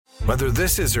Whether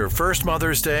this is her first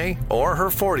Mother's Day or her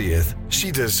 40th, she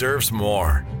deserves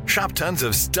more. Shop tons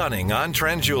of stunning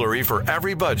on-trend jewelry for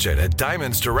every budget at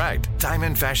Diamonds Direct.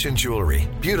 Diamond fashion jewelry,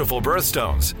 beautiful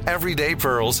birthstones, everyday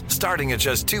pearls starting at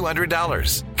just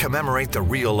 $200. Commemorate the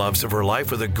real loves of her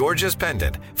life with a gorgeous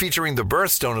pendant featuring the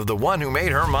birthstone of the one who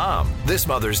made her mom. This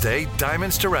Mother's Day,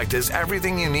 Diamonds Direct is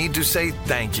everything you need to say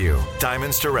thank you.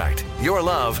 Diamonds Direct. Your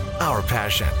love, our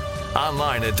passion.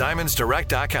 Online at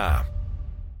diamondsdirect.com.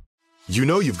 You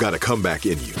know you've got a comeback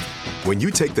in you. When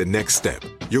you take the next step,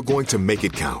 you're going to make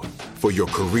it count. For your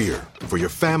career, for your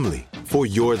family, for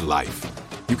your life.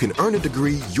 You can earn a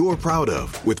degree you're proud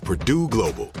of with Purdue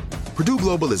Global. Purdue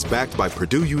Global is backed by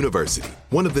Purdue University,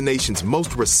 one of the nation's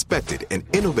most respected and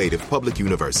innovative public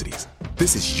universities.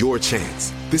 This is your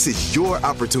chance. This is your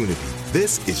opportunity.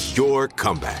 This is your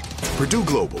comeback. Purdue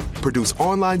Global, Purdue's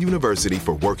online university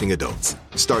for working adults.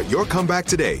 Start your comeback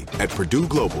today at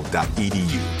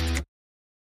purdueglobal.edu.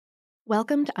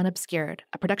 Welcome to Unobscured,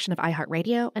 a production of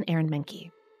iHeartRadio and Aaron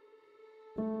Menke.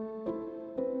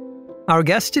 Our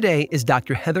guest today is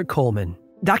Dr. Heather Coleman.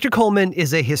 Dr. Coleman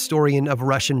is a historian of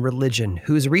Russian religion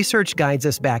whose research guides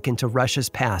us back into Russia's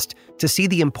past to see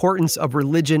the importance of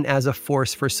religion as a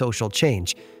force for social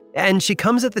change. And she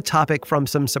comes at the topic from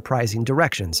some surprising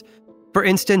directions. For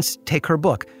instance, take her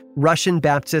book, Russian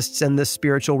Baptists and the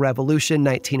Spiritual Revolution,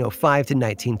 1905 to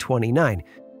 1929.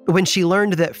 When she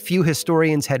learned that few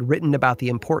historians had written about the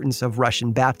importance of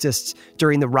Russian Baptists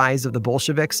during the rise of the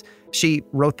Bolsheviks, she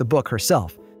wrote the book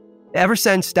herself. Ever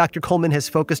since, Dr. Coleman has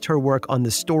focused her work on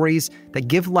the stories that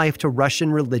give life to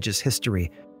Russian religious history.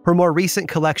 Her more recent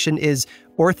collection is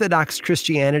Orthodox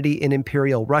Christianity in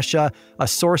Imperial Russia, a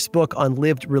source book on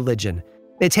lived religion.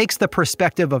 It takes the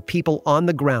perspective of people on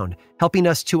the ground, helping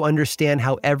us to understand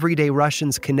how everyday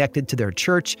Russians connected to their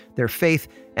church, their faith,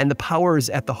 and the powers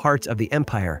at the heart of the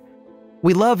empire.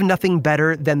 We love nothing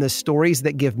better than the stories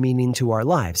that give meaning to our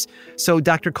lives. So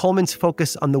Dr. Coleman's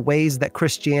focus on the ways that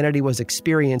Christianity was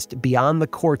experienced beyond the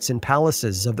courts and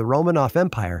palaces of the Romanov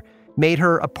Empire made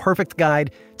her a perfect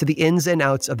guide to the ins and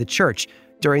outs of the church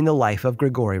during the life of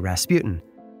Grigory Rasputin.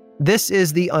 This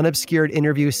is the Unobscured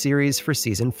interview series for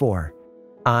Season 4.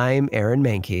 I'm Aaron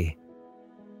Menke.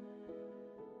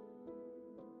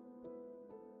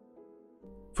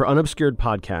 For Unobscured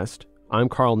Podcast, I'm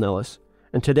Carl Nellis,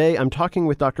 and today I'm talking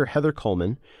with Dr. Heather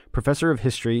Coleman, professor of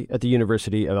history at the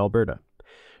University of Alberta.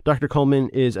 Dr. Coleman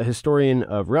is a historian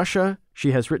of Russia.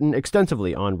 She has written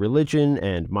extensively on religion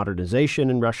and modernization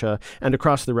in Russia and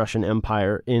across the Russian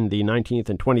Empire in the 19th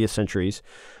and 20th centuries.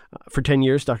 For 10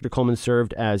 years, Dr. Coleman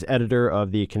served as editor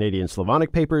of the Canadian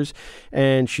Slavonic papers,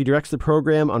 and she directs the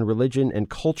program on religion and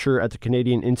culture at the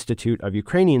Canadian Institute of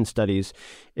Ukrainian Studies.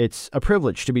 It's a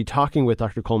privilege to be talking with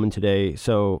Dr. Coleman today.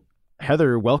 So,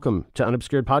 Heather, welcome to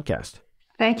Unobscured Podcast.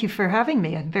 Thank you for having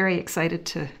me. I'm very excited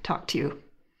to talk to you.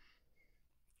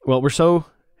 Well, we're so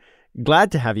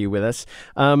glad to have you with us.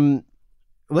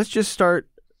 Let's just start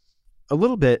a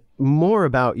little bit more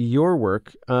about your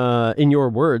work. In your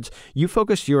words, you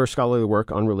focused your scholarly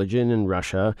work on religion in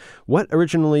Russia. What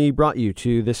originally brought you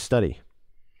to this study?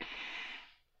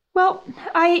 Well,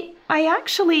 I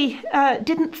actually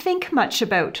didn't think much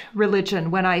about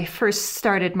religion when I first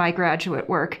started my graduate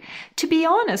work. To be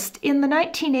honest, in the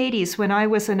 1980s, when I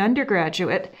was an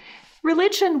undergraduate,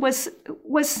 religion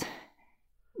was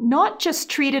not just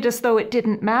treated as though it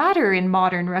didn't matter in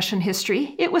modern Russian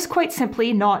history. It was quite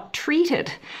simply not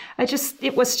treated.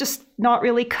 It was just not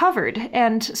really covered.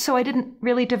 And so I didn't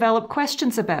really develop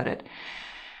questions about it.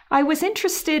 I was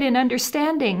interested in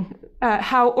understanding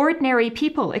how ordinary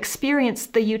people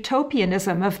experienced the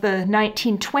utopianism of the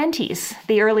 1920s,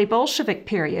 the early Bolshevik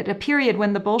period, a period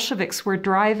when the Bolsheviks were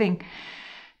trying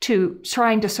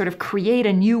to sort of create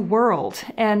a new world.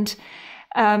 And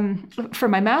for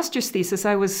my master's thesis,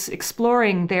 I was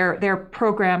exploring their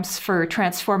programs for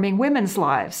transforming women's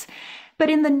lives. But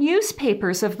in the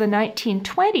newspapers of the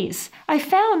 1920s, I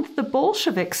found the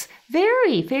Bolsheviks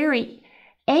very, very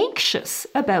anxious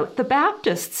about the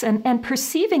Baptists and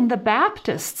perceiving the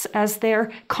Baptists as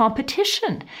their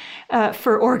competition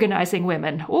for organizing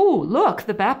women. Oh, look,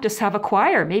 the Baptists have a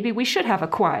choir. Maybe we should have a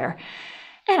choir.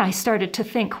 And I started to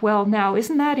think, well, now,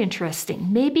 isn't that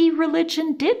interesting? Maybe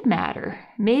religion did matter.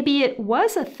 Maybe it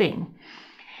was a thing.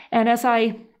 And as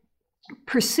I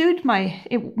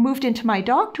moved into my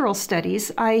doctoral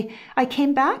studies, I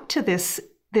came back to this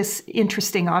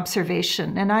interesting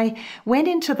observation. And I went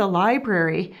into the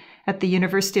library at the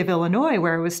University of Illinois,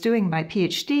 where I was doing my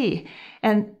PhD.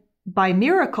 And by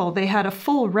miracle, they had a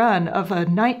full run of a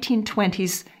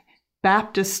 1920s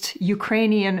Baptist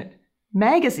Ukrainian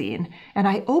magazine. And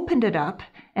I opened it up,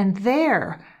 and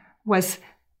there was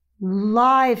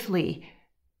lively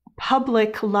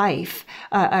public life,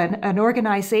 an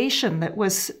organization that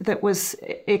was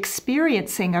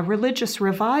experiencing a religious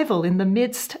revival in the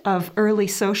midst of early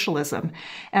socialism,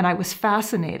 and I was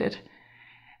fascinated.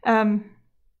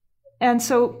 And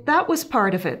so that was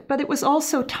part of it, but it was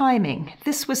also timing.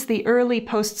 This was the early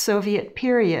post-Soviet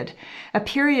period, a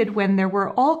period when there were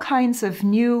all kinds of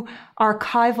new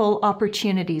archival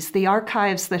opportunities. The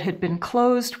archives that had been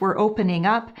closed were opening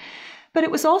up, but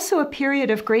it was also a period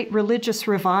of great religious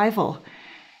revival.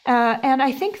 And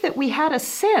I think that we had a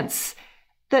sense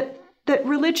that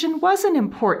religion was an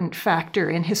important factor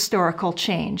in historical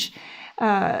change,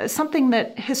 something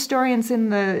that historians in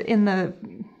the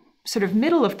sort of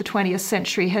middle of the 20th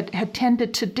century had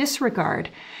tended to disregard.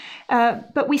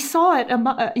 But we saw it,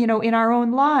 in our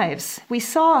own lives. We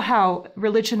saw how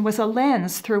religion was a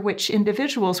lens through which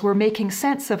individuals were making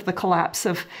sense of the collapse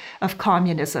of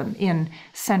communism in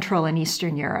Central and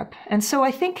Eastern Europe. And so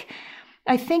I think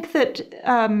that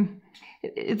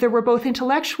there were both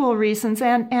intellectual reasons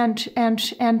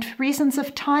and reasons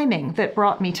of timing that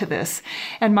brought me to this.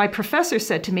 And my professor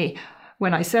said to me,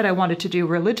 when I said I wanted to do a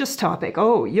religious topic,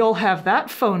 "Oh, you'll have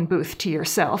that phone booth to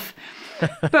yourself."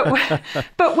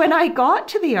 But when I got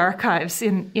to the archives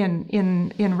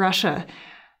in Russia,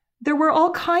 there were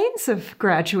all kinds of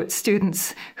graduate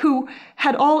students who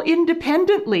had all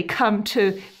independently come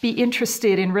to be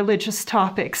interested in religious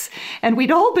topics. And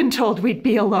we'd all been told we'd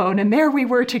be alone, and there we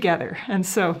were together. And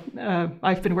so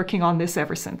I've been working on this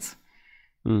ever since.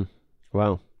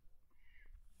 Wow.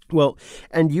 Well,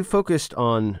 and you focused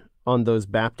on those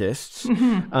Baptists.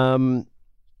 Mm-hmm.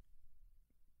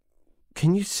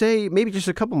 Can you say maybe just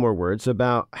a couple more words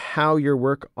about how your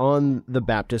work on the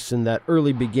Baptists in that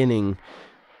early beginning,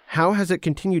 how has it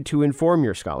continued to inform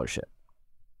your scholarship?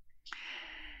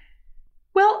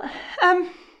 Well,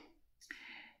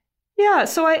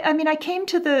 so I came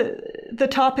to the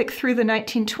topic through the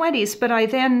 1920s, but I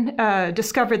then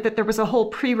discovered that there was a whole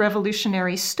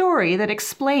pre-revolutionary story that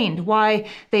explained why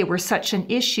they were such an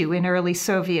issue in early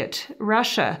Soviet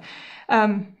Russia.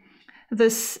 The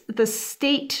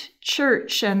state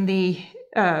church and the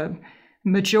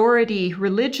majority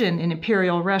religion in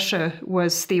Imperial Russia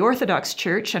was the Orthodox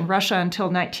Church, and Russia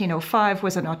until 1905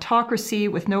 was an autocracy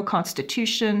with no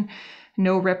constitution,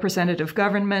 no representative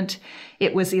government.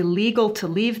 It was illegal to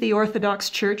leave the Orthodox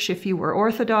Church if you were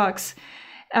Orthodox.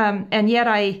 And yet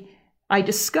I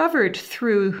discovered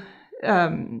through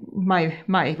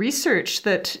my research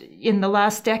that in the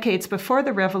last decades before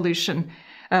the revolution,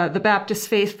 the Baptist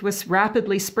faith was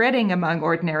rapidly spreading among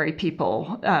ordinary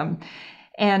people.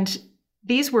 And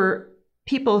these were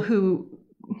people who,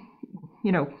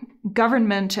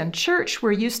 government and church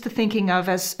were used to thinking of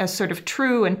as sort of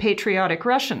true and patriotic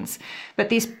Russians. But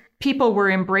these people were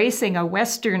embracing a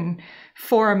Western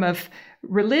form of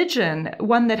religion,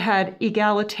 one that had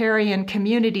egalitarian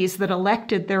communities that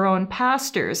elected their own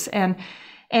pastors. And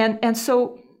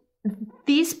so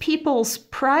these people's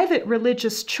private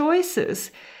religious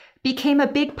choices became a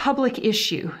big public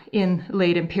issue in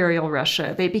late Imperial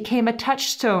Russia. They became a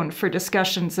touchstone for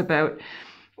discussions about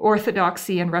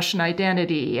orthodoxy and Russian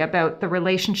identity, about the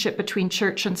relationship between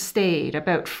church and state,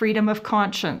 about freedom of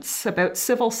conscience, about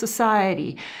civil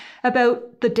society,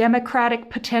 about the democratic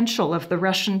potential of the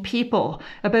Russian people,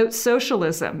 about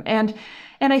socialism. And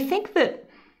I think that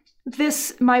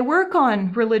my work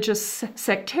on religious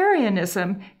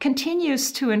sectarianism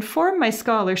continues to inform my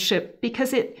scholarship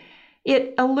because it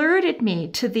alerted me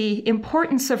to the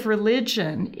importance of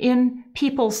religion in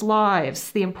people's lives,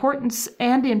 the importance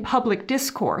and in public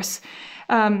discourse.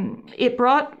 It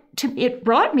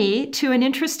brought me to an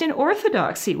interest in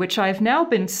orthodoxy, which I've now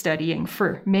been studying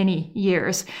for many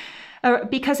years,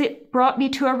 because it brought me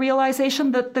to a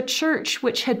realization that the church,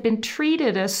 which had been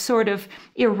treated as sort of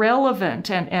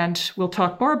irrelevant and we'll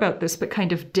talk more about this, but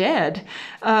kind of dead,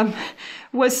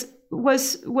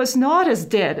 was not as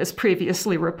dead as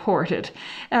previously reported.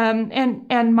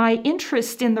 And my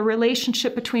interest in the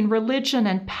relationship between religion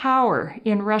and power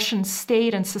in Russian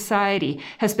state and society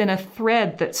has been a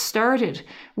thread that started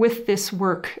with this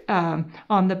work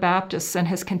on the Baptists and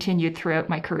has continued throughout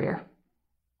my career.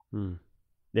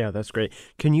 Yeah, that's great.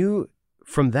 Can you,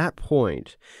 from that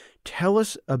point, tell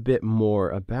us a bit more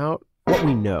about what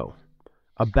we know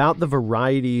about the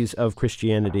varieties of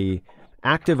Christianity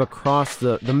active across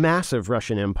the massive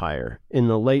Russian Empire in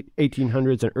the late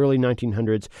 1800s and early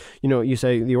 1900s? You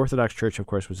say the Orthodox Church, of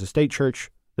course, was a state church,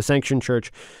 the sanctioned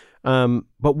church.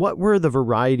 But what were the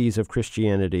varieties of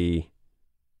Christianity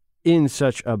in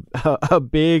such a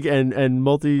big and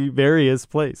multivarious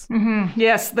place? Mm-hmm.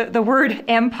 Yes, the word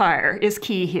empire is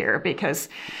key here because,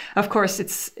 of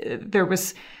course, there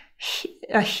was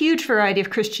a huge variety of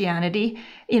Christianity,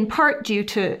 in part due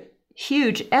to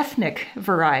huge ethnic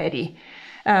variety.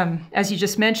 As you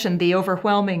just mentioned, the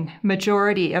overwhelming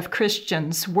majority of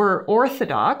Christians were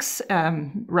Orthodox,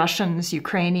 Russians,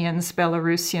 Ukrainians,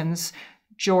 Belarusians,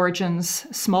 Georgians,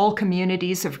 small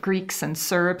communities of Greeks and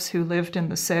Serbs who lived in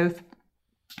the south.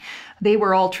 They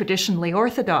were all traditionally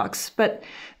Orthodox, but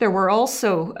there were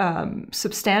also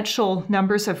substantial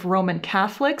numbers of Roman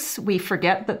Catholics. We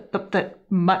forget that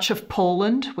much of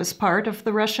Poland was part of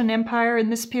the Russian Empire in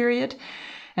this period,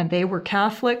 and they were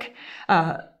Catholic.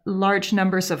 Large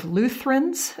numbers of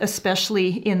Lutherans, especially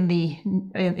in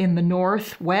the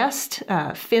northwest.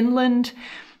 Finland,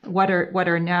 what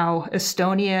are now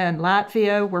Estonia and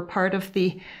Latvia, were part of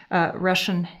the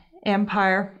Russian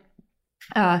Empire.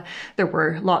 There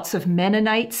were lots of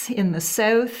Mennonites in the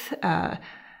south, the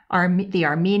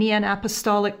Armenian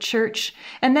Apostolic Church,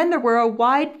 and then there were a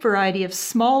wide variety of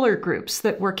smaller groups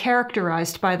that were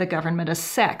characterized by the government as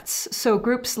sects. So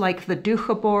groups like the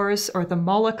Dukhobors or the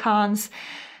Molokans,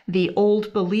 the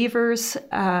Old Believers,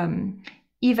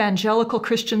 evangelical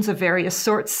Christians of various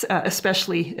sorts,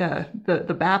 especially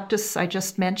the Baptists I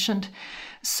just mentioned.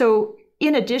 So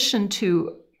in addition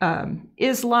to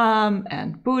Islam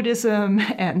and Buddhism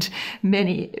and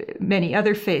many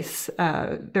other faiths,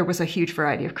 there was a huge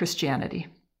variety of Christianity.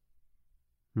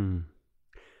 Could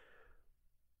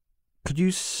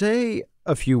you say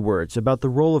a few words about the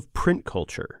role of print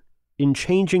culture in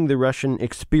changing the Russian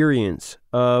experience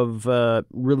of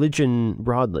religion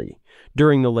broadly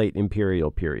during the late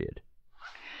imperial period?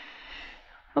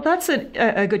 Well, that's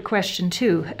a good question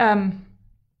too.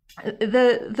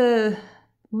 The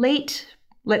late,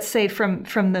 let's say from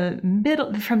the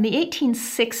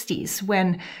 1860s,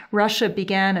 when Russia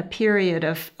began a period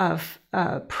of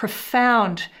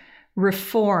profound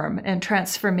reform and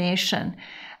transformation,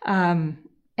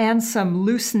 and some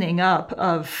loosening up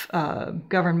of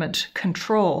government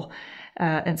control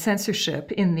and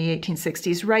censorship in the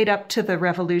 1860s, right up to the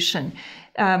revolution,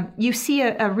 you see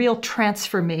a real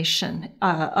transformation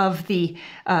of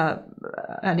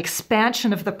an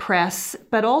expansion of the press,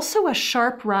 but also a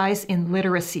sharp rise in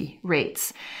literacy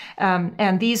rates.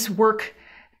 And these work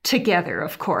together,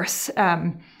 of course.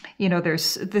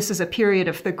 This is a period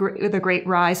of the great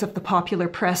rise of the popular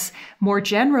press more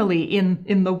generally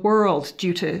in the world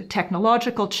due to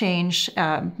technological change,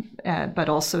 but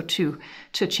also to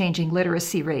changing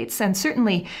literacy rates. And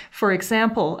certainly, for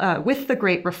example, with the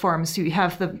great reforms, you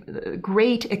have the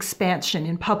great expansion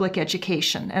in public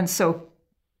education. And so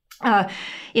at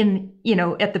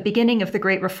the beginning of the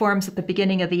Great Reforms, at the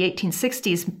beginning of the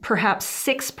 1860s, perhaps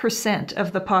 6%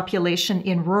 of the population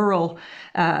in rural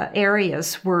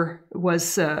areas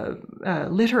was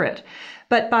literate.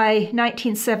 But by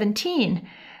 1917,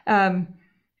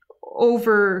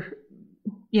 over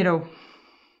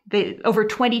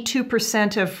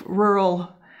 22% of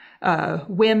rural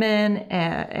women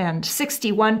and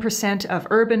 61% of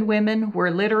urban women were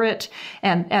literate,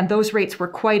 and those rates were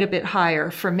quite a bit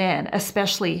higher for men,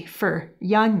 especially for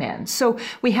young men. So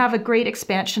we have a great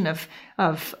expansion of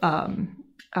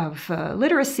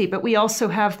literacy, but we also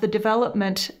have the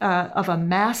development of a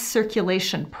mass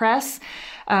circulation press.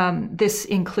 This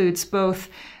includes both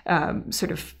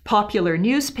sort of popular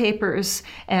newspapers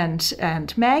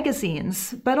and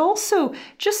magazines, but also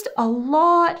just a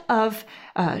lot of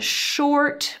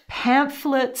short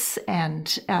pamphlets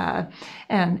and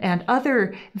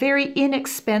other very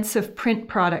inexpensive print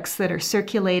products that are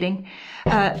circulating.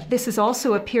 This is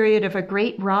also a period of a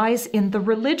great rise in the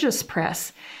religious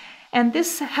press. And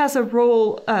this has a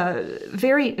role,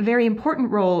 very, very important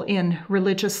role in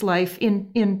religious life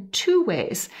in two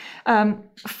ways.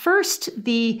 First,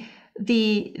 there's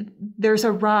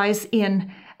a rise in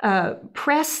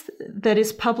press that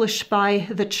is published by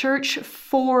the church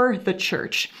for the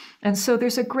church. And so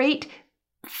there's a great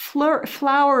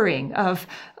flowering of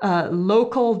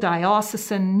local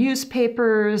diocesan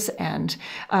newspapers and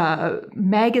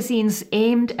magazines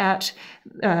aimed at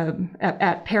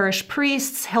parish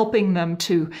priests, helping them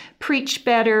to preach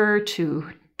better,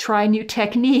 to try new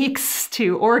techniques,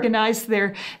 to organize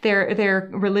their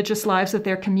religious lives of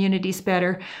their communities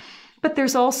better. But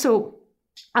there's also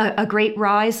a great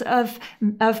rise of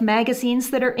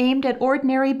magazines that are aimed at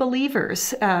ordinary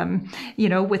believers,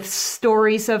 with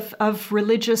stories of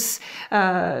religious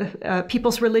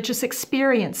people's religious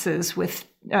experiences, with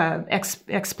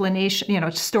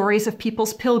explanation, stories of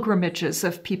people's pilgrimages,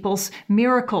 of people's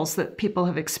miracles that people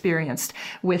have experienced,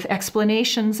 with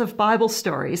explanations of Bible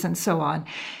stories and so on.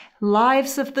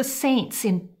 Lives of the saints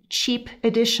in cheap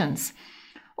editions.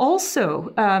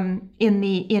 Also, in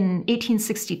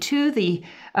 1862,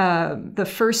 the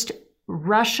first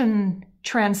Russian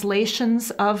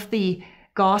translations of the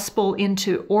gospel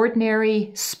into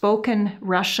ordinary spoken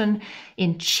Russian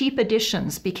in cheap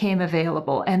editions became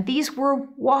available. And these were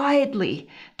widely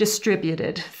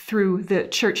distributed through the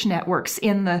church networks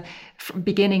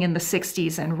beginning in the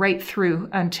 60s and right through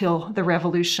until the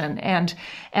Revolution. And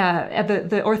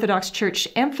the Orthodox Church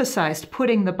emphasized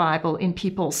putting the Bible in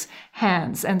people's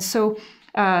hands. And so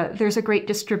there's a great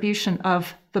distribution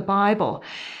of the Bible.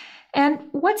 And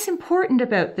what's important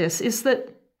about this is that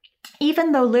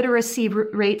even though literacy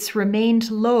rates remained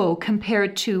low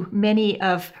compared to many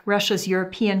of Russia's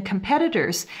European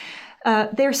competitors,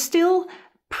 they're still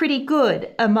pretty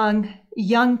good among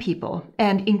young people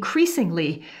and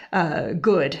increasingly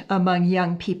good among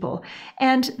young people.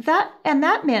 And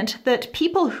that meant that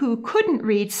people who couldn't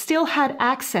read still had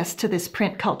access to this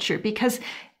print culture because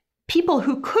people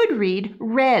who could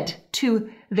read to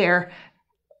their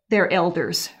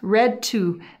elders, read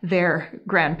to their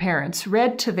grandparents,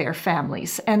 read to their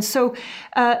families. And so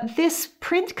this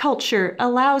print culture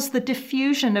allows the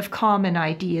diffusion of common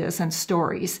ideas and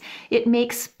stories. It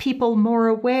makes people more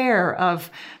aware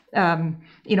of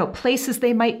places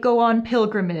they might go on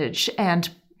pilgrimage and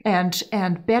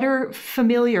better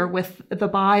familiar with the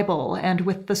Bible and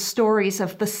with the stories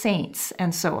of the saints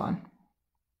and so on.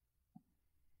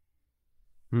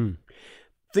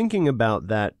 Thinking about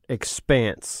that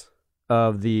expanse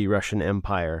of the Russian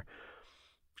Empire,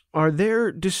 are there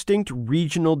distinct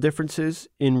regional differences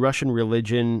in Russian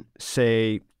religion,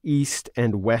 say, east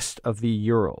and west of the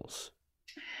Urals?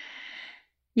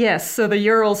 Yes, so the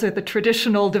Urals are the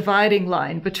traditional dividing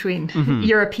line between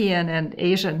European and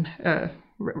Asian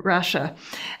Russia.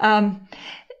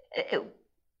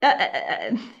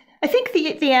 I think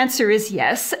the answer is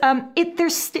yes.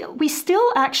 We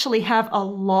still actually have a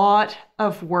lot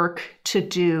of work to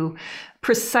do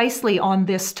precisely on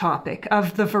this topic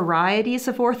of the varieties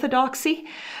of orthodoxy.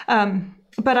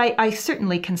 But I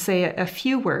certainly can say a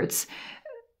few words.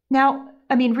 Now,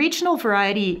 regional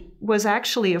variety was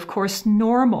actually, of course,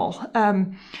 normal.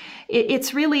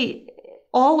 It's really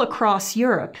all across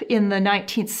Europe in the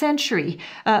 19th century.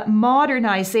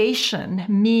 Modernization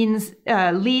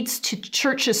leads to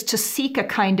churches to seek a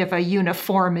kind of a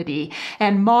uniformity,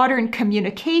 and modern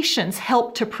communications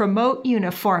help to promote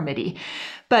uniformity.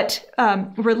 But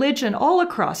religion all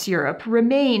across Europe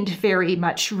remained very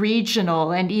much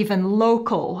regional and even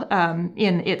local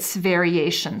in its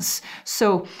variations.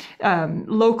 So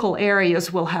local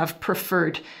areas will have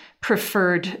preferred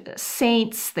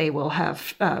saints. They will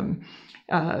have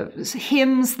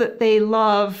hymns that they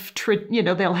love.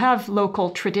 They'll have local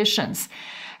traditions.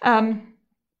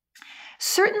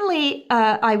 Certainly,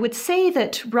 I would say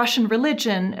that Russian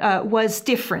religion was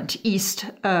different east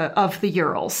of the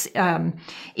Urals.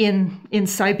 In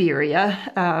Siberia,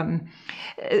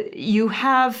 you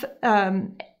have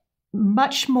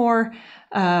much more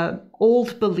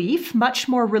old belief, much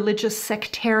more religious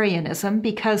sectarianism,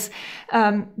 because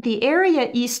the area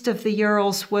east of the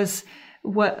Urals was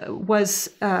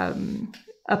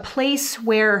a place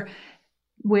where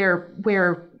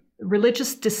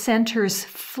religious dissenters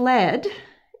fled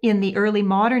in the early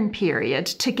modern period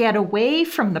to get away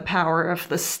from the power of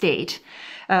the state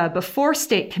before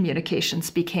state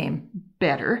communications became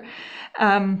better.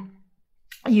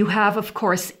 You have, of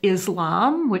course,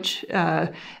 Islam, which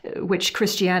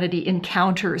Christianity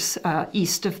encounters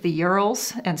east of the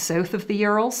Urals and south of the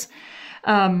Urals.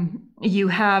 You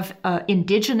have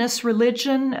indigenous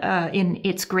religion in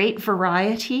its great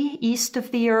variety east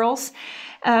of the Urals.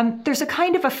 There's a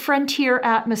kind of a frontier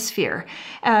atmosphere.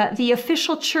 The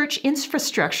official church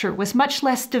infrastructure was much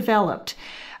less developed.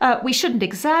 We shouldn't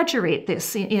exaggerate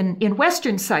this. In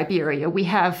Western Siberia, we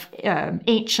have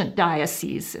ancient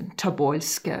dioceses in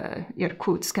Tobolsk,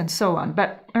 Irkutsk, and so on,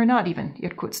 or not even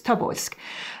Irkutsk, Tobolsk.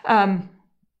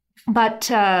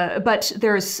 But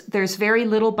there's very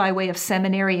little by way of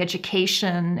seminary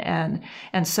education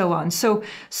and so on. So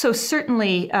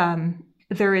certainly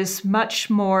there is much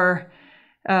more.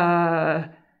 The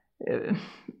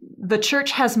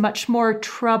church has much more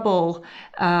trouble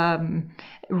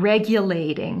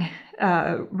regulating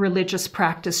religious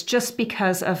practice just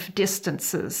because of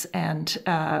distances and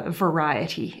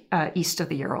variety east of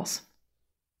the Urals.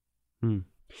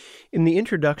 In the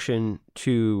introduction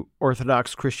to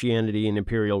Orthodox Christianity in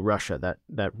Imperial Russia,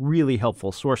 that really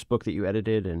helpful source book that you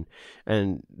edited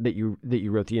and that you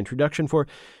wrote the introduction for,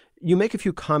 you make a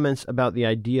few comments about the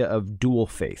idea of dual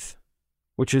faith,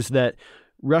 which is that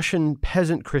Russian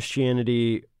peasant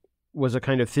Christianity was a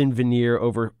kind of thin veneer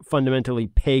over fundamentally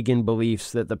pagan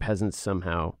beliefs that the peasants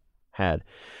somehow had.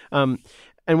 And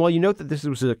while you note that this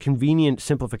was a convenient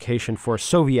simplification for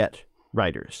Soviet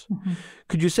writers.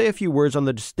 Could you say a few words on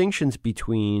the distinctions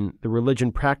between the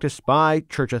religion practiced by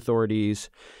church authorities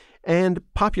and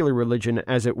popular religion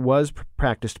as it was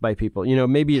practiced by people?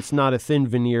 Maybe it's not a thin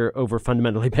veneer over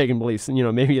fundamentally pagan beliefs,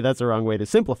 and maybe that's the wrong way to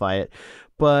simplify it.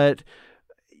 But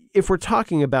if we're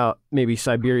talking about maybe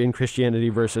Siberian Christianity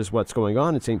versus what's going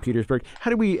on in St. Petersburg, how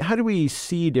do we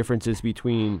see differences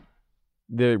between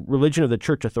the religion of the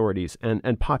church authorities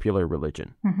and popular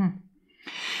religion?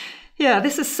 Yeah,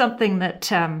 this is something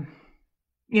that,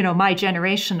 my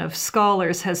generation of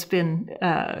scholars has been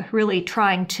really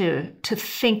trying to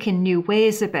think in new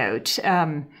ways about.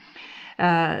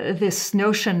 This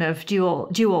notion of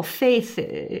dual faith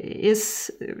is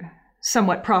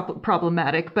somewhat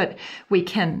problematic, but we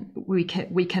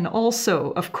can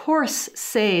also, of course,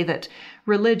 say that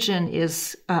religion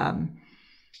is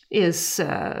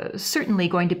certainly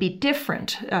going to be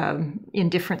different in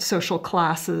different social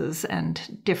classes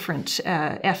and different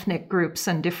ethnic groups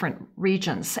and different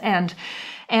regions. And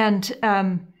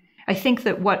I think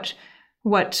that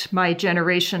what my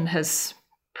generation has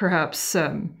perhaps,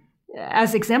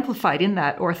 as exemplified in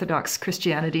that Orthodox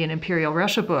Christianity in Imperial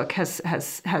Russia book, has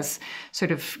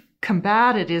sort of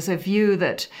combated is a view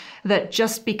that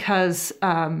just because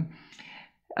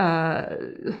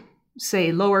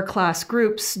say lower class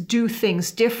groups do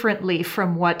things differently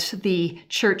from what the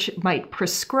church might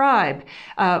prescribe,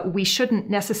 we shouldn't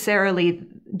necessarily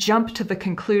jump to the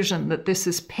conclusion that this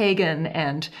is pagan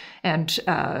and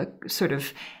sort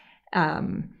of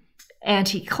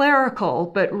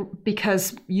anti-clerical, but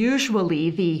because usually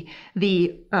the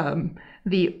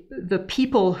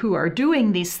people who are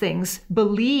doing these things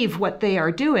believe what they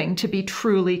are doing to be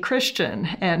truly Christian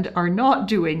and are not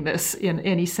doing this in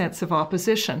any sense of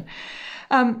opposition.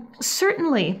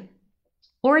 Certainly,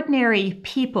 ordinary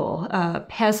people,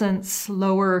 peasants,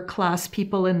 lower class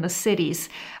people in the cities,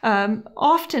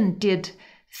 often did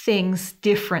things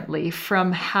differently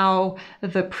from how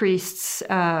the priests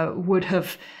would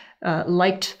have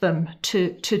liked them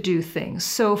to do things.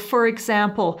 So, for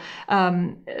example,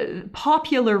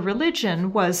 popular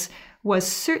religion was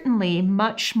certainly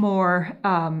much more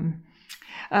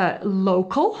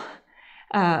local,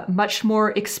 much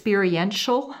more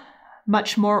experiential,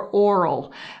 much more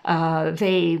oral.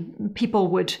 People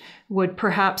would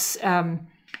perhaps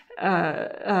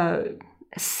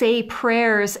say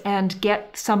prayers and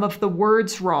get some of the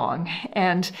words wrong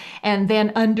and then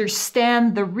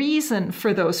understand the reason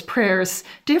for those prayers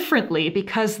differently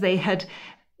because they had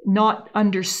not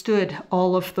understood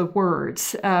all of the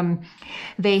words.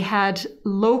 They had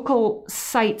local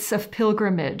sites of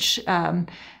pilgrimage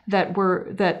that were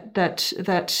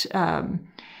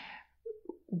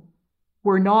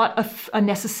not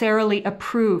necessarily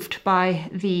approved by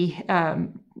the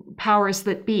powers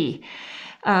that be.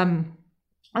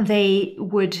 They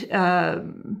would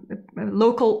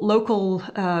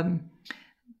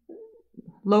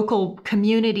local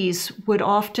communities would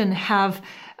often have,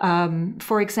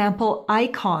 for example,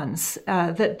 icons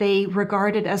that they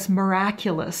regarded as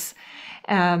miraculous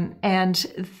and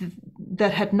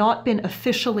that had not been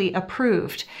officially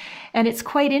approved. And it's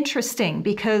quite interesting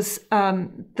because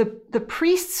the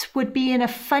priests would be in a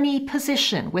funny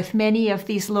position with many of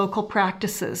these local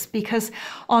practices because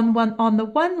on the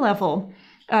one level,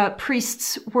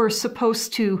 priests were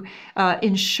supposed to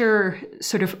ensure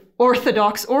sort of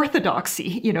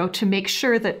orthodoxy, to make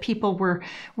sure that people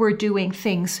were doing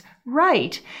things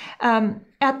right.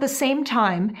 At the same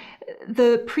time,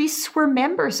 the priests were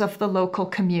members of the local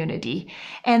community,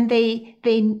 and they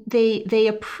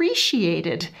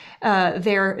appreciated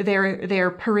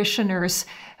their parishioners'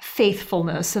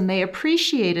 faithfulness, and they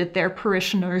appreciated their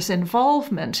parishioners'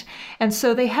 involvement. And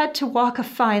so they had to walk a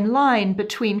fine line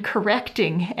between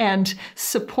correcting and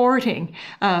supporting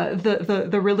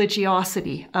the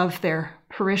religiosity of their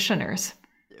parishioners.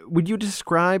 Would you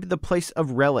describe the place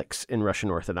of relics in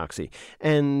Russian Orthodoxy?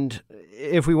 And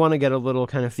if we want to get a little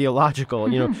kind of theological,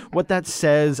 what that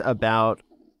says about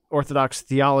Orthodox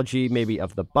theology, maybe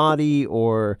of the body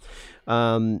or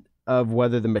of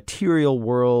whether the material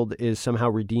world is somehow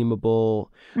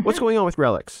redeemable. What's going on with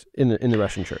relics in the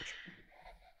Russian Church?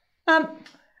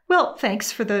 Well,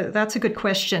 thanks for that's a good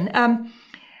question.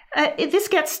 This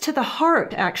gets to the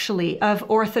heart, actually, of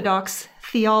Orthodox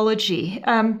theology.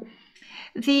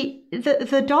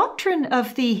 The doctrine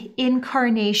of the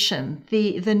incarnation,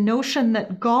 the notion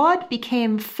that God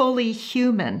became fully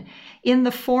human in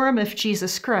the form of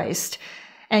Jesus Christ,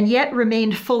 and yet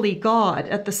remained fully God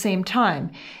at the same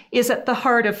time, is at the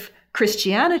heart of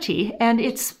Christianity, and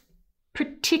it's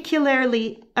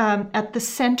particularly at the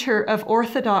center of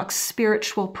Orthodox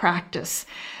spiritual practice.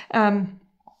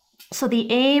 So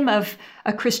the aim of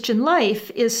a Christian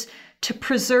life is to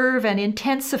preserve and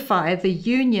intensify the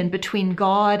union between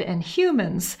God and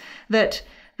humans that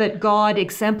God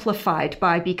exemplified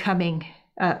by becoming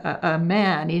a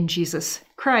man in Jesus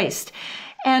Christ.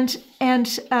 And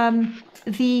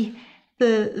the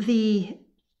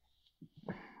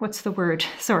what's the word?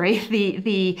 Sorry,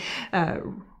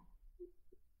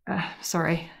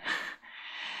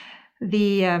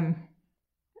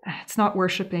 it's not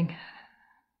worshiping.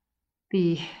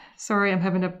 Sorry, I'm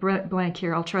having a blank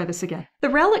here. I'll try this again. The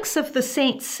relics of the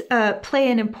saints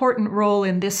play an important role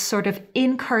in this sort of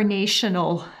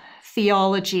incarnational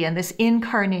theology and this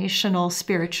incarnational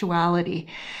spirituality.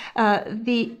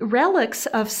 The relics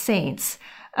of saints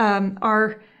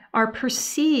are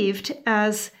perceived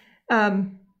as a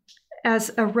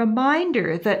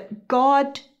reminder that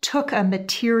God took a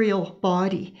material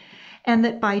body, and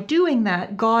that by doing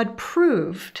that, God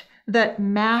proved that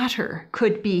matter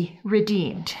could be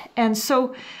redeemed. And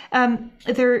so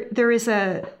there is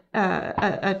an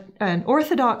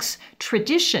Orthodox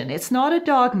tradition. It's not a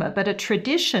dogma, but a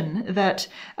tradition that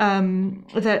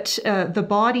the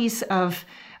bodies of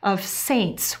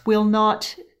saints will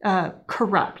not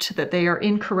corrupt, that they are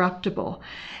incorruptible,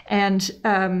 and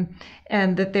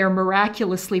that they're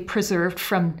miraculously preserved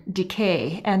from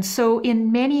decay. And so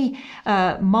in many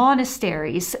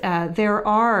monasteries, there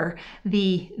are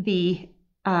the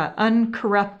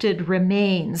uncorrupted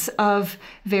remains of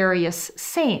various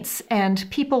saints, and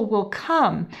people will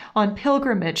come on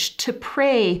pilgrimage to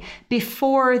pray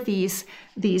before these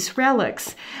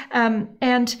relics.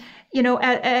 And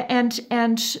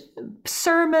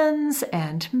sermons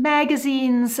and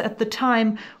magazines at the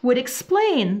time would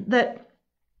explain that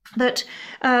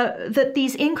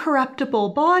these incorruptible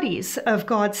bodies of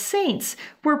God's saints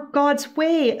were God's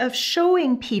way of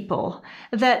showing people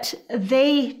that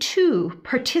they too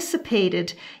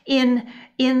participated in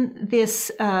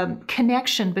this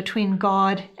connection between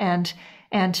God and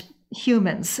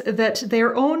humans, that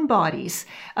their own bodies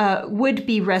would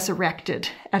be resurrected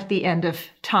at the end of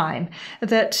time,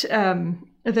 that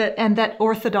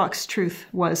Orthodox truth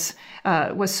was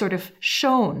sort of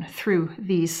shown through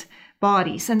these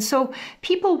bodies. And so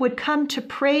people would come to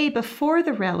pray before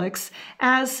the relics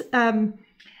as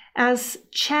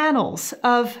channels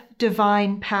of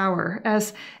divine power,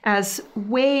 as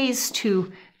ways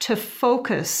to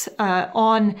focus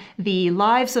on the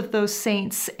lives of those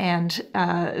saints and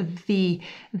the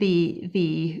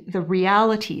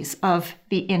realities of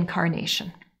the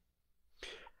incarnation.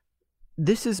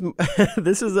 This is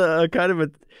a kind of a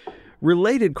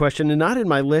related question, and not in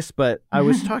my list, but I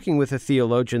was talking with a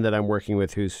theologian that I'm working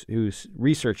with who's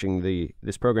researching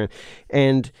this program,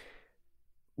 and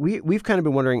we've kind of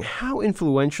been wondering how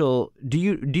influential do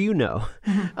you know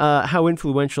how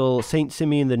influential Saint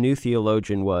Simeon the New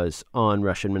Theologian was on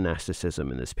Russian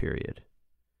monasticism in this period?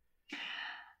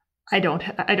 I don't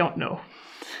know.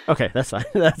 Okay, that's fine.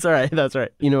 That's all right.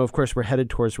 Of course, we're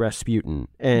headed towards Rasputin,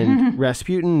 and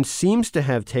Rasputin seems to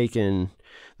have taken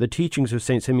the teachings of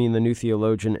Saint Simeon the New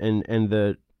Theologian and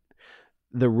the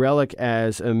relic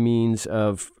as a means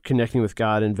of connecting with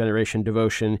God and veneration,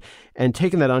 devotion, and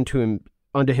taken that onto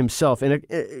himself, and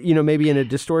maybe in a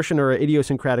distortion or an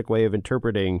idiosyncratic way of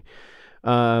interpreting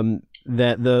that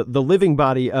the living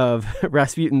body of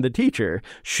Rasputin the teacher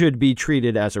should be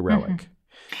treated as a relic,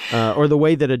 or the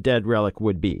way that a dead relic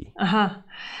would be.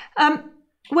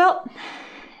 Well,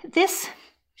 this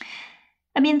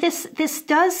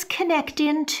does connect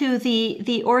into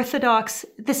the Orthodox.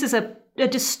 This is a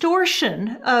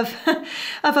distortion of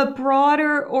a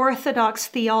broader Orthodox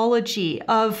theology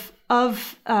of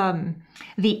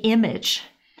the image,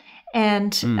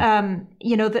 and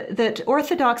that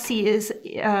orthodoxy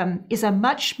has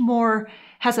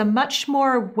a much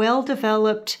more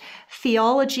well-developed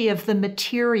theology of the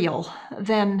material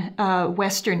than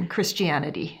Western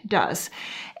Christianity does,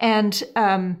 and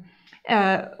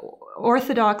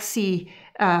orthodoxy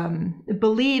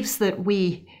believes that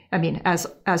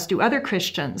as do other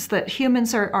Christians, that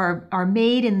humans are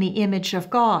made in the image of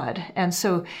God, and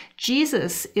so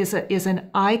Jesus is an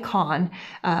icon,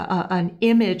 an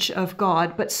image of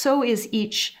God, but so is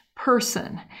each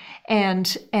person,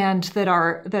 and that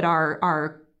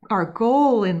our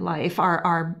goal in life,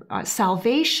 our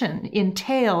salvation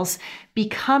entails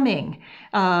becoming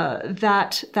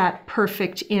that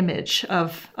perfect image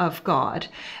of God.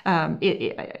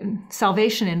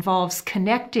 Salvation involves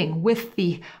connecting with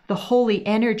the holy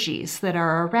energies that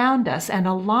are around us and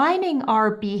aligning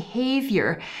our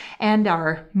behavior and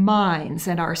our minds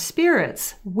and our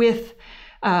spirits with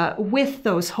with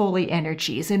those holy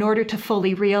energies in order to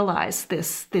fully realize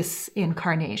this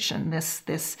incarnation,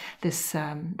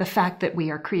 the fact that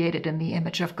we are created in the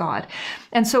image of God.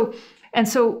 And so,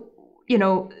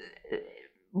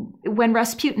 when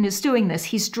Rasputin is doing this,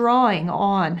 he's drawing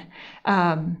on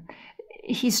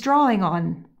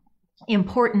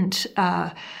important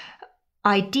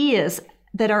ideas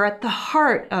that are at the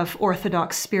heart of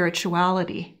Orthodox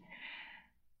spirituality.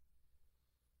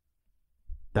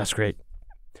 That's great.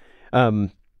 So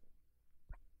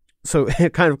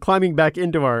kind of climbing back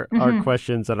into our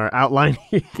questions and our outline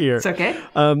here. It's okay.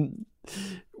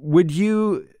 Would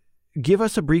you give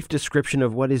us a brief description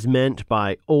of what is meant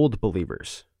by old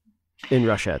believers in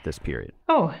Russia at this period?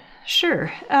 Oh,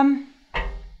 sure.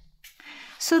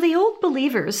 So the old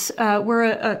believers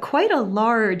were quite a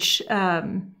large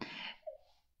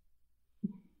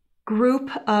group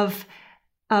of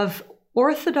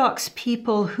Orthodox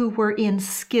people who were in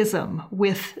schism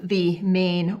with the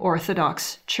main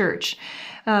Orthodox Church.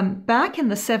 Back in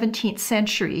the 17th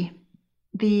century,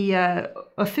 the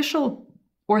official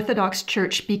Orthodox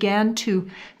Church began to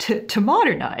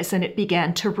modernize, and it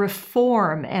began to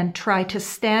reform and try to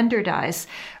standardize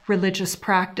religious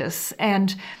practice.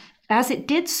 And as it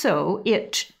did so,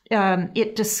 it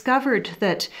discovered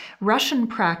that Russian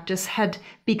practice had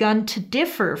begun to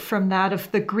differ from that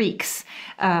of the Greeks.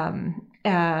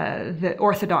 The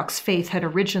Orthodox faith had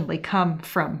originally come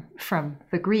from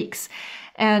the Greeks.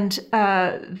 And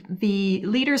the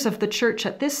leaders of the church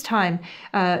at this time,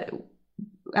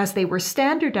 as they were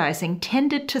standardizing,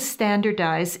 tended to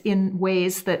standardize in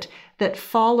ways that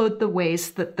followed the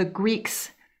ways that the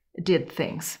Greeks did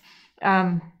things.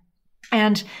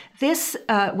 And this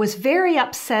was very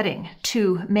upsetting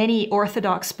to many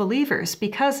Orthodox believers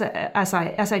because, as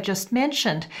I just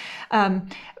mentioned,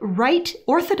 right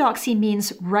orthodoxy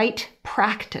means right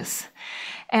practice,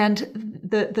 and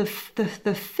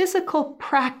the physical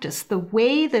practice, the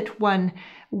way that one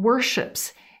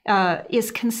worships,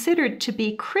 is considered to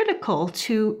be critical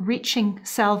to reaching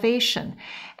salvation.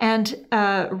 And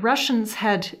Russians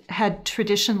had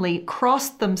traditionally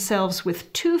crossed themselves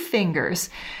with 2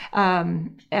 fingers,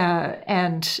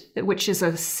 and which is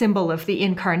a symbol of the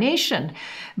incarnation.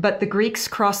 But the Greeks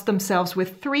crossed themselves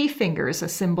with 3 fingers, a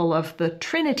symbol of the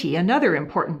Trinity, another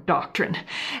important doctrine.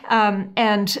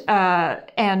 And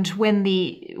when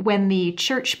the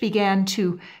church began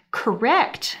to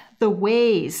correct the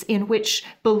ways in which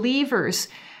believers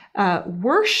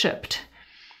worshipped,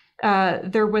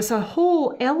 there was a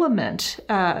whole element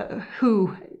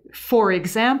who, for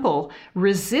example,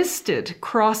 resisted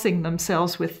crossing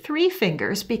themselves with 3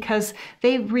 fingers because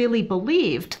they really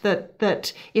believed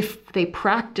that if they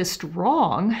practiced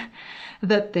wrong,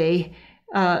 that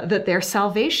their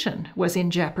salvation was in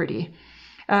jeopardy.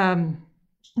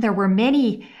 There were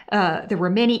many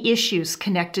issues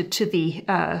connected to the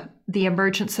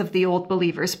emergence of the old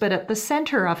believers, but at the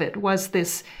center of it was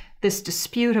this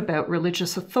dispute about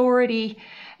religious authority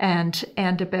and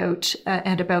about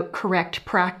correct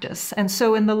practice. And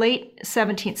so in the late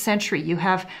 17th century, you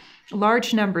have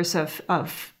large numbers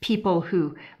of people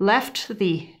who left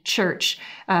the church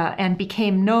and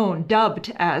became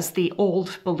dubbed as the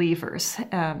old believers.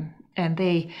 And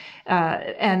the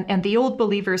old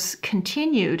believers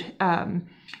continued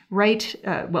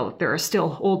there are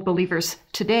still old believers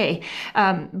today,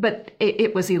 but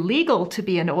it was illegal to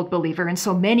be an old believer, and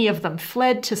so many of them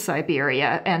fled to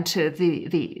Siberia and to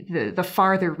the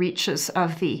farther reaches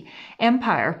of the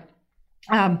empire.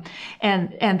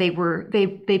 And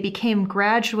they became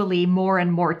gradually more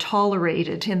and more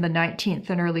tolerated in the 19th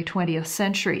and early 20th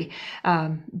century,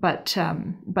 but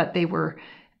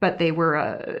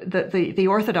the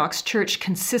Orthodox Church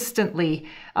consistently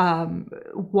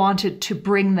wanted to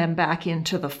bring them back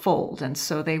into the fold, and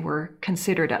so they were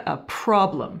considered a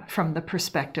problem from the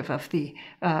perspective of the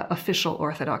official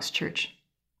Orthodox Church.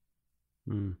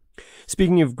 Mm.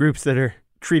 Speaking of groups that are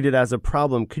treated as a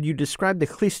problem, could you describe the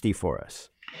Chlisti for us?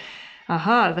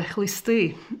 The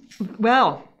Chlisti.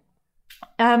 Well,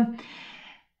 the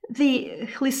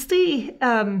Chlisti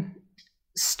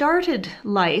started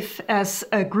life as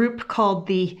a group called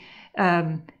the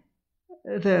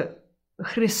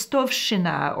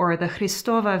Christovshina, or the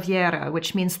Christova Viera,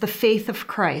 which means the faith of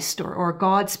Christ, or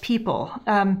God's people.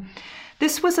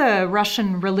 This was a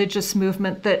Russian religious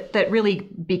movement that really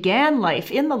began life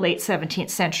in the late 17th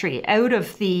century out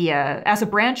of as a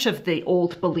branch of the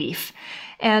old belief.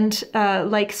 And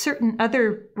like certain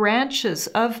other branches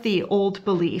of the old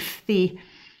belief, the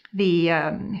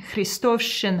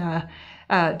Christovshina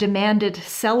demanded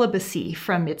celibacy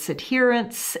from its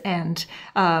adherents, and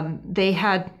they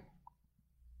had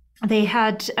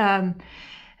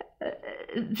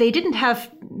they didn't have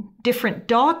different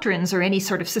doctrines or any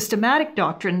sort of systematic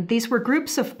doctrine. These were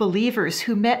groups of believers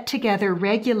who met together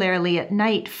regularly at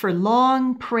night for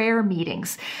long prayer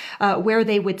meetings, where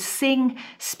they would sing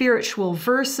spiritual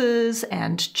verses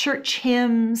and church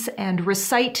hymns and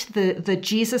recite the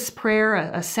Jesus prayer,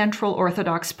 a central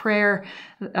Orthodox prayer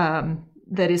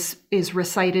that is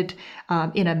recited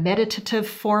in a meditative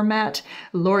format.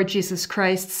 Lord Jesus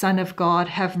Christ, Son of God,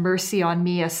 have mercy on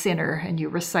me, a sinner. And you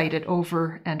recite it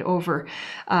over and over.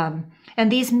 And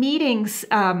these meetings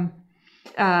the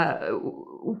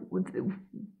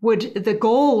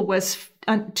goal was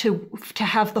to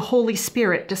have the Holy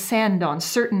Spirit descend on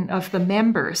certain of the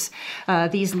members,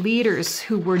 these leaders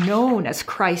who were known as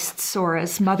Christs or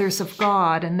as mothers of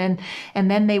God, and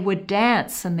then they would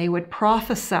dance and they would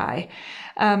prophesy.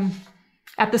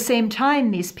 At the same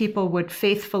time, these people would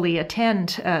faithfully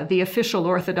attend the official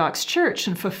Orthodox Church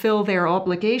and fulfill their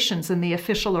obligations in the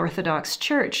official Orthodox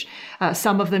Church.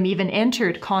 Some of them even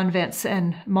entered convents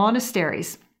and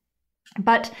monasteries.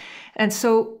 But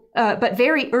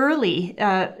very early,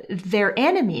 their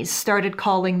enemies started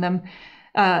calling them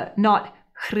not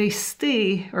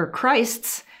Christi or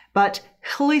Christs, but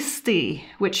Chlisti,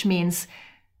 which means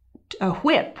a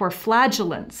whip or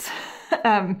flagellants.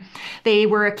 They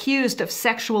were accused of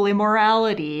sexual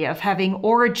immorality, of having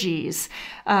orgies.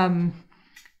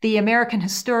 The American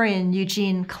historian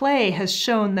Eugene Clay has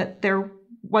shown that there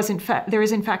is in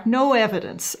fact no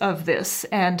evidence of this,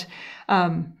 and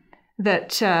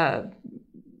that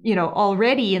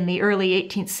already in the early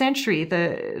 18th century,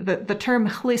 the term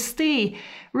chlisti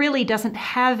really doesn't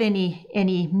have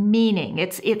any meaning.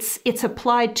 It's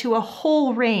applied to a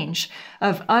whole range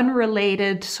of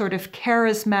unrelated, sort of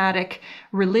charismatic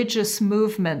religious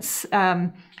movements.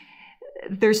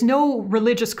 There's no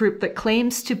religious group that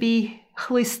claims to be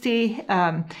chlisti.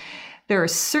 There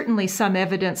is certainly some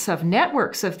evidence of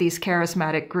networks of these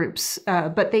charismatic groups,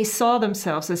 but they saw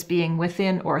themselves as being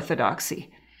within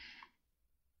Orthodoxy.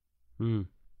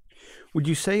 Would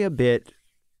you say a bit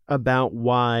about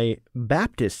why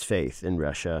Baptist faith in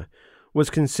Russia was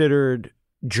considered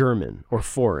German or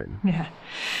foreign? Yeah,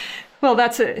 well,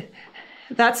 that's a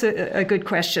good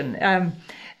question.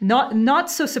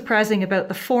 Not so surprising about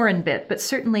the foreign bit, but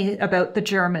certainly about the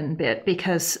German bit,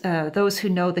 because those who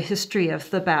know the history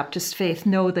of the Baptist faith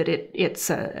know that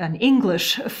it's an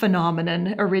English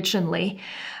phenomenon originally,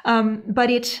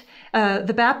 but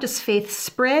the Baptist faith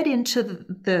spread into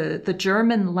the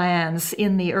German lands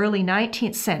in the early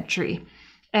 19th century,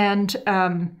 and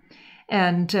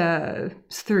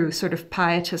through sort of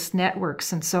pietist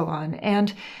networks and so on,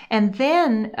 and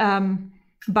then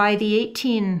by the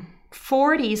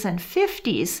 1840s and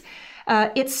 50s,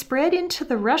 it spread into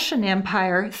the Russian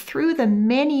Empire through the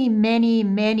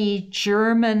many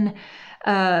German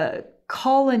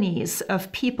colonies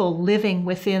of people living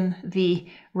within the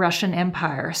Russian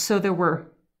Empire. So there were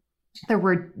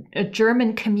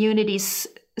German communities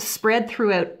spread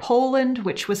throughout Poland,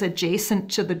 which was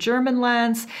adjacent to the German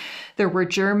lands. There were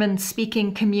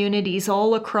German-speaking communities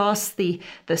all across the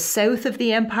south of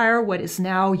the empire, what is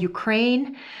now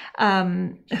Ukraine,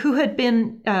 who had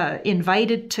been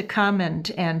invited to come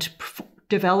and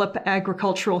develop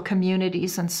agricultural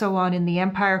communities and so on in the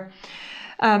empire.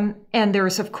 And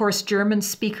there's, of course, German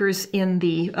speakers in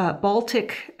the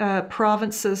Baltic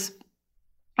provinces.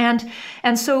 And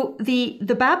so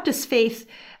the Baptist faith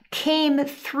came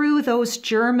through those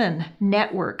German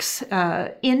networks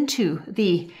into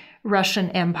the Russian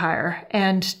Empire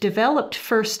and developed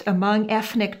first among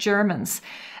ethnic Germans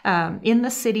in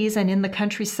the cities and in the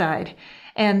countryside.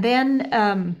 And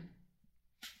then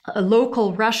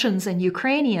local Russians and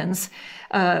Ukrainians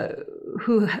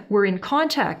who were in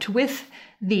contact with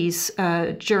these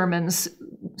Germans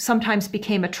sometimes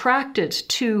became attracted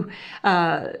to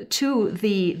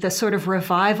the sort of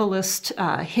revivalist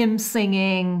hymn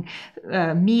singing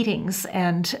meetings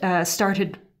and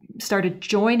started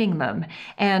joining them,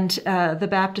 and the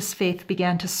Baptist faith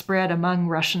began to spread among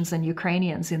Russians and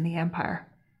Ukrainians in the empire.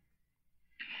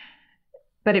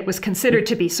 But it was considered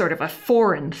to be sort of a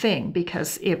foreign thing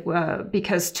because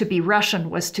to be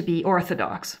Russian was to be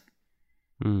Orthodox.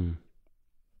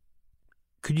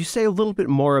 Could you say a little bit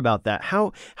more about that?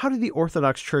 How did the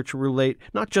Orthodox Church relate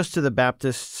not just to the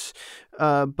Baptists,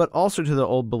 but also to the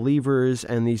Old Believers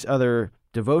and these other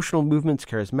devotional movements,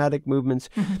 charismatic movements?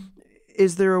 Mm-hmm.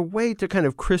 Is there a way to kind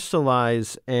of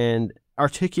crystallize and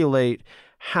articulate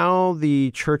how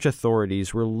the church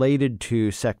authorities related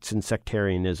to sects and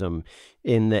sectarianism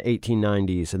in the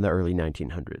 1890s and the early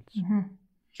 1900s? Mm-hmm.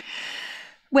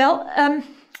 Well,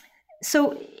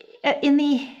 so in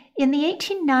the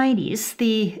 1890s,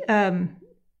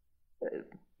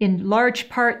 in large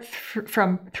part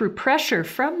through pressure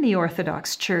from the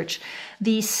Orthodox Church,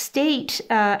 the state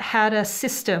had a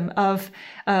system of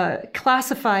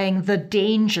classifying the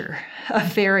danger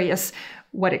of various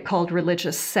what it called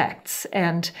religious sects,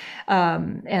 and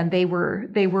they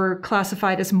were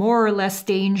classified as more or less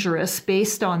dangerous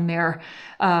based on their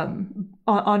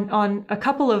on a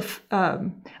couple of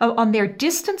on their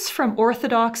distance from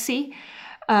orthodoxy,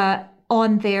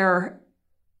 on their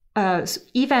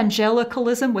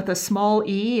evangelicalism with a small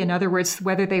e, in other words,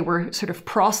 whether they were sort of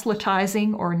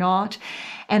proselytizing or not,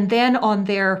 and then on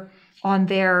their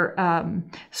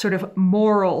sort of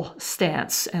moral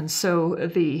stance. And so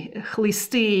the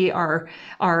chlisti are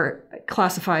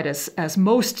classified as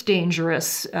most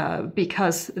dangerous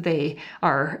because they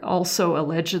are also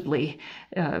allegedly,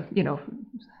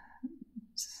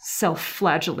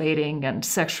 self-flagellating and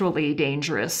sexually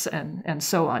dangerous and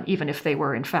so on, even if they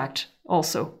were in fact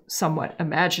also somewhat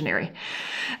imaginary.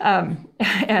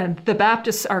 And the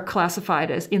Baptists are classified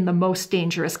as in the most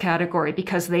dangerous category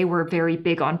because they were very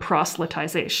big on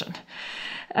proselytization.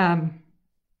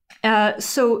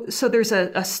 So there's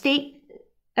a state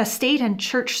and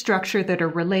church structure that are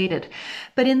related.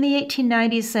 But in the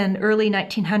 1890s and early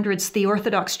 1900s, the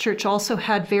Orthodox Church also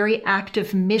had very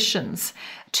active missions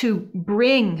to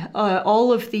bring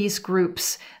all of these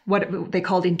groups, what they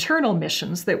called internal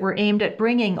missions, that were aimed at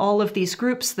bringing all of these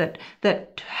groups that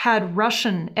had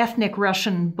ethnic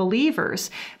Russian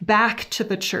believers back to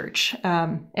the church.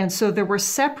 And so there were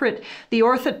separate, the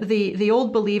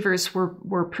old believers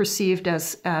were perceived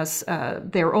as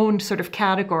their own sort of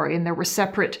category, and there were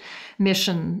separate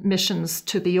missions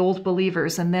to the old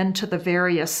believers and then to the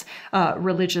various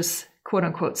religious quote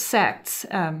unquote sects.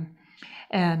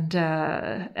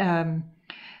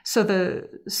 So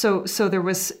there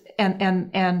was,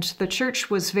 and the church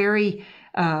was very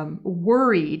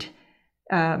worried.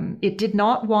 It did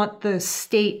not want the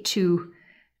state to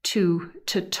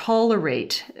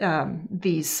tolerate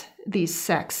these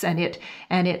sects, and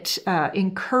it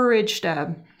encouraged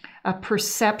a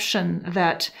perception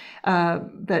that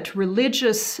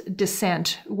religious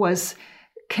dissent was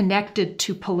connected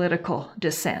to political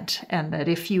dissent, and that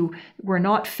if you were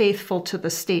not faithful to the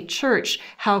state church,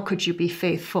 how could you be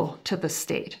faithful to the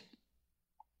state?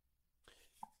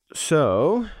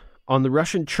 So, on the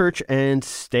Russian church and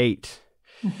state,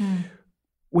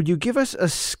 would you give us a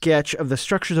sketch of the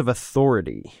structures of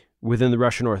authority within the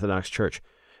Russian Orthodox Church?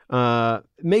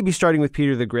 Maybe starting with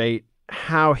Peter the Great,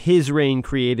 how his reign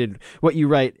created what you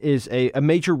write is a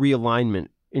major realignment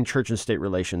in church and state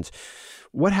relations.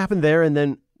 What happened there, and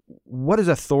then what does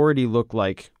authority look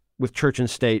like with church and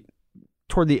state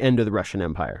toward the end of the Russian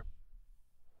Empire?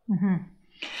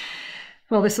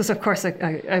 Well, this is, of course,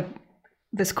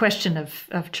 this question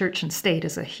of church and state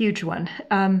is a huge one.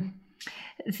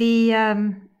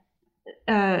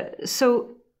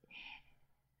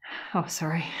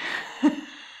 Sorry.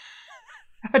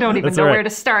 I don't even know where to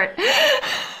start.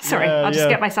 Sorry, I'll just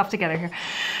get myself together here.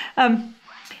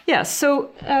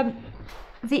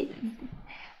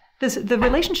 The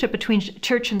relationship between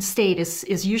church and state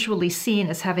is usually seen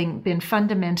as having been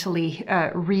fundamentally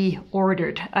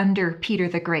reordered under Peter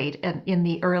the Great in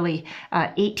the early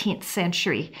 18th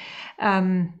century.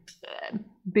 In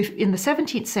the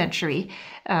 17th century,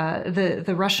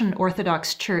 the Russian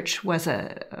Orthodox Church was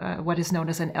what is known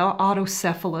as an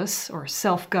autocephalous or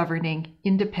self-governing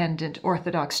independent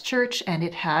Orthodox Church, and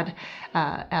it had,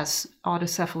 as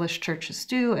autocephalous churches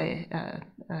do,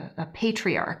 a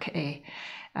patriarch,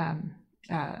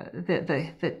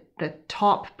 the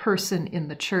top person in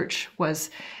the church was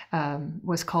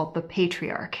called the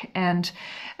patriarch, and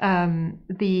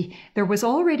there was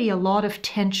already a lot of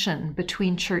tension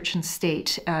between church and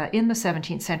state in the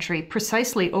 17th century,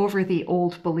 precisely over the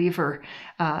Old Believer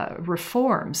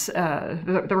reforms,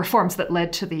 the reforms that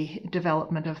led to the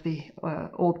development of the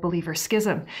Old Believer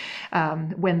schism,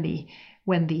 when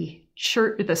the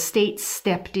church, the state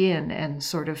stepped in and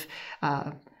sort of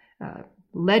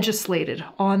legislated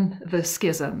on the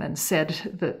schism and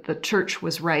said that the church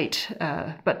was right,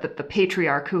 but that the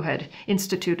patriarch who had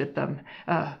instituted them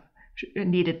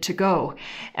needed to go.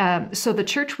 So the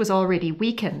church was already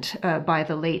weakened by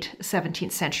the late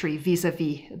 17th century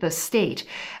vis-a-vis the state.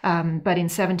 But in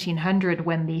 1700,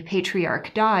 when the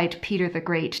patriarch died, Peter the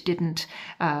Great didn't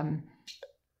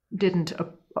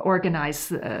organize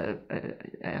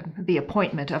the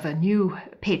appointment of a new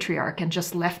patriarch and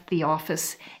just left the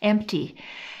office empty.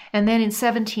 And then in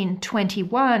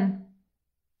 1721,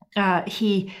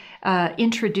 he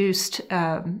introduced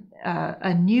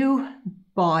a new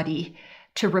body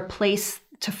to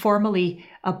formally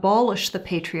abolish the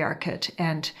patriarchate,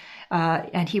 and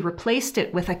he replaced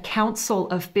it with a council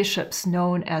of bishops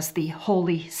known as the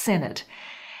Holy Synod.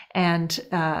 And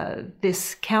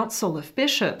this council of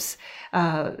bishops,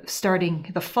 starting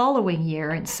the following year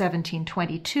in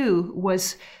 1722,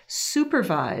 was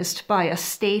supervised by a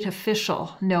state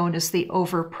official known as the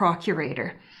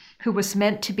over-procurator, who was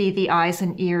meant to be the eyes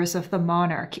and ears of the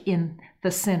monarch in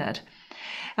the synod.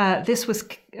 This was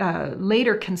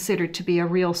later considered to be a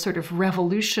real sort of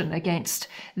revolution against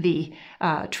the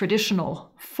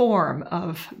traditional form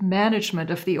of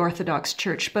management of the Orthodox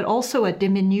Church, but also a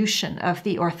diminution of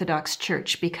the Orthodox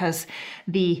Church, because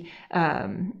the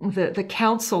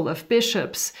Council of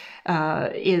Bishops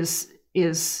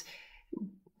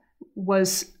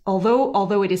was,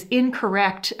 although it is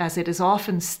incorrect, as it is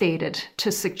often stated,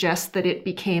 to suggest that it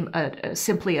became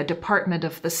simply a department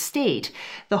of the state,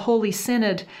 the Holy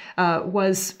Synod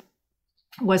was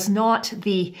not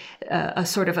a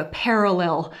sort of a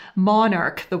parallel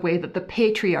monarch, the way that the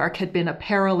patriarch had been a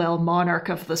parallel monarch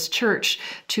of this church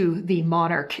to the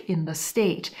monarch in the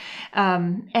state.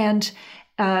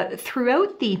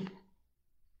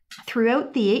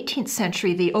 Throughout the 18th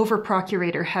century, the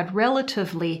over-procurator had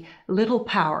relatively little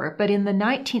power, but in the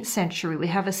 19th century, we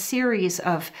have a series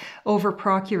of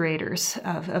over-procurators,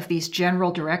 of these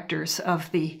general directors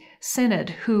of the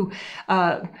synod, who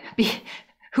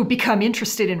become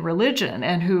interested in religion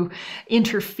and who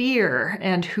interfere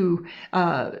and who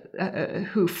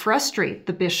frustrate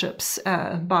the bishops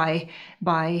by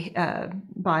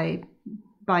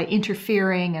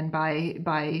interfering and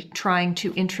by trying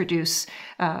to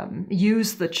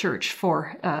use the church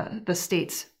for the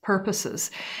state's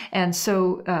purposes. And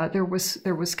so there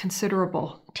was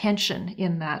considerable tension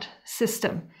in that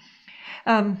system.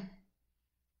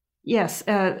 Yes,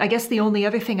 I guess the only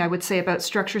other thing I would say about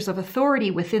structures of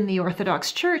authority within the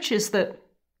Orthodox Church is that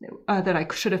I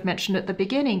should have mentioned at the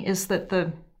beginning, is that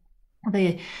the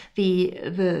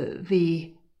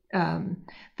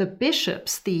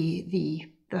bishops, the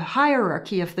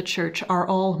hierarchy of the church, are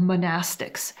all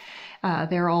monastics.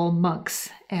 They're all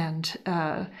monks, and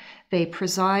they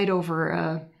preside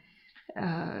over.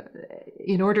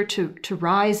 In order to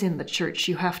rise in the church,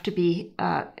 you have to be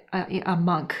a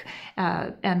monk,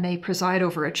 and they preside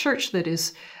over a church that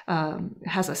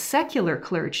has a secular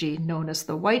clergy known as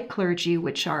the white clergy, who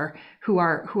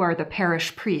are the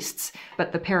parish priests.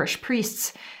 But the parish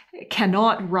priests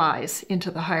cannot rise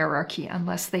into the hierarchy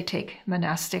unless they take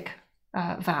monastic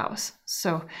vows.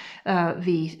 So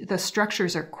the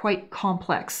structures are quite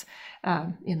complex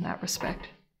in that respect.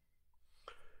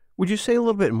 Would you say a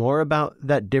little bit more about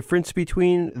that difference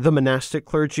between the monastic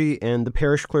clergy and the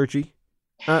parish clergy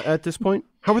at this point?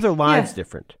 How are their lives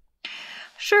different?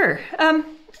 Sure.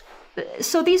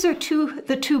 So these are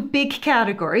the two big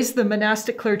categories: the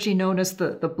monastic clergy, known as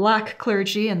the black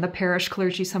clergy, and the parish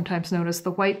clergy, sometimes known as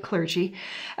the white clergy.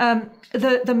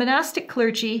 The monastic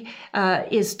clergy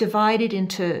is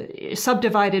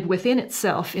subdivided within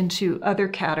itself into other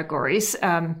categories.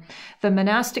 The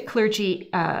monastic clergy,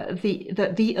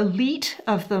 the elite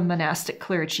of the monastic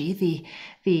clergy,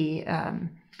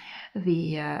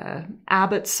 the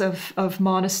abbots of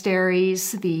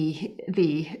monasteries, the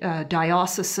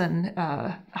diocesan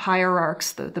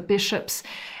hierarchs, the bishops,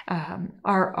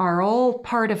 are all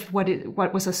part of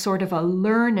what was a sort of a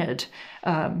learned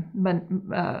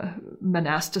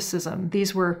monasticism.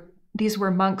 These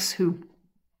were monks who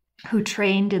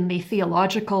trained in the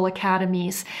theological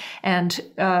academies, and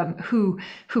who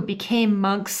became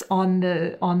monks on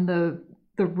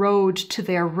the road to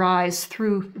their rise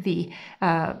through the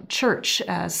church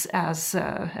as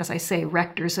I say,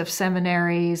 rectors of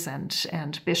seminaries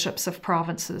and bishops of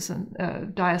provinces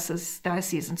and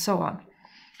dioceses and so on.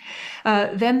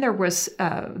 Then there was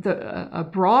a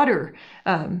broader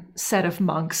set of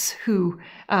monks who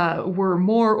were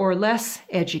more or less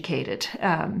educated,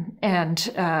 and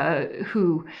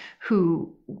who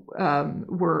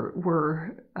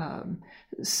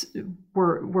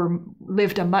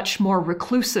lived a much more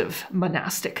reclusive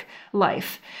monastic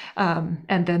life.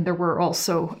 And then there were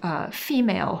also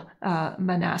female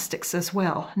monastics as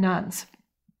well, nuns.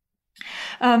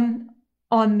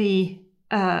 On the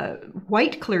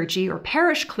white clergy or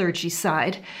parish clergy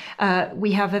side,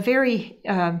 we have a very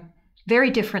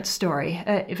different story,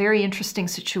 a very interesting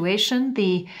situation.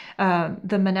 The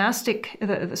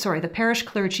parish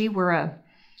clergy were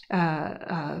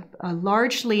a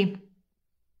largely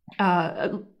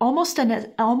almost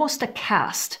a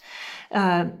caste.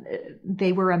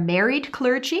 They were a married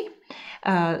clergy,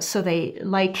 so they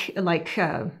like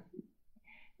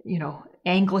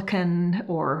Anglican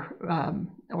or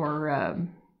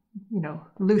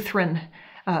Lutheran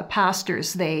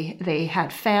pastors. They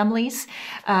had families.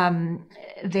 But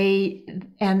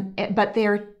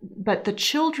the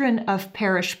children of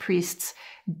parish priests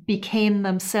became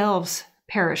themselves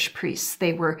parish priests.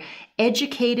 They were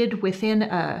educated within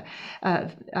the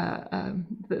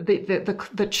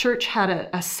church had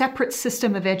a separate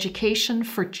system of education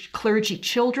for clergy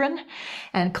children,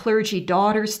 and clergy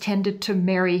daughters tended to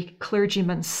marry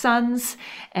clergymen's sons,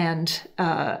 and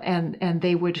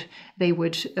they would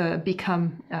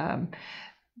become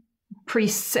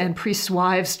priests and priests'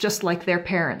 wives, just like their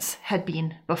parents had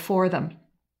been before them.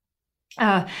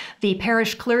 The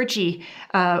parish clergy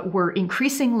were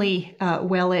increasingly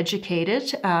well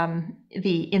educated. In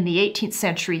the 18th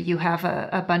century, you have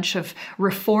a bunch of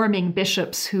reforming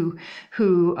bishops who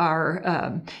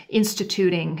are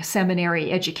instituting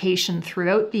seminary education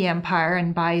throughout the empire,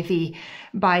 and by the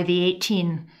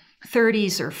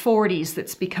 1830s or 40s,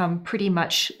 that's become pretty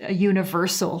much a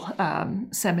universal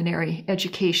seminary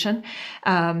education.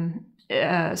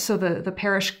 So the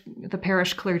parish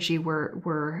clergy were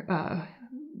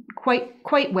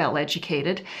quite well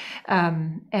educated,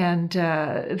 and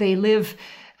they live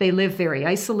very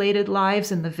isolated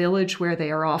lives in the village, where they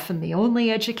are often the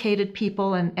only educated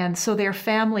people, and so their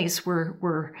families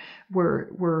were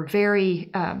very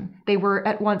they were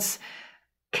at once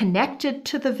connected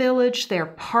to the village. They're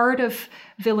part of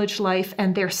village life,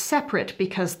 and they're separate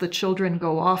because the children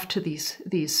go off to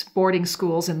these boarding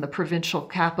schools in the provincial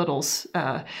capitals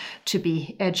to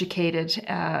be educated,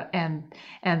 and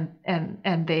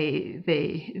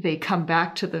they come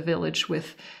back to the village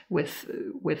with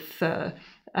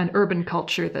an urban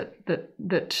culture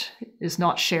that is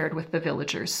not shared with the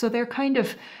villagers. So they're kind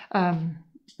of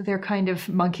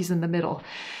monkeys in the middle.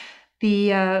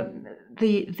 The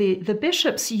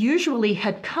bishops usually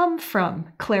had come from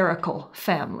clerical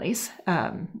families,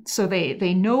 so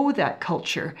they know that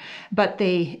culture, but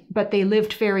they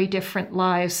lived very different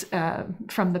lives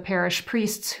from the parish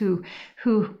priests who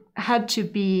had to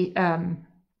be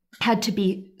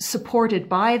supported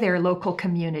by their local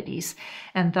communities,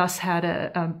 and thus had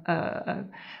a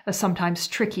sometimes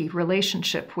tricky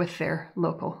relationship with their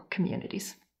local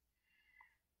communities.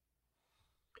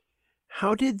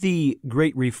 How did the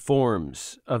great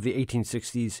reforms of the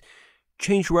 1860s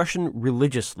change Russian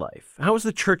religious life? How was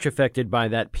the church affected by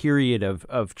that period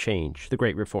of change, the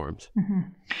great reforms?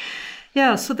 Mm-hmm.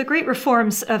 Yeah, so the great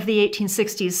reforms of the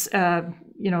 1860s,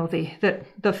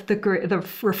 the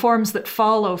reforms that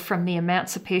follow from the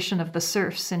emancipation of the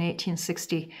serfs in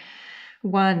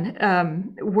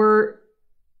 1861 were.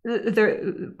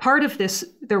 Part of this,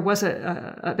 there was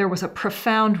a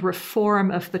profound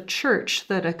reform of the church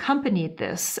that accompanied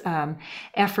this,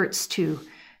 efforts to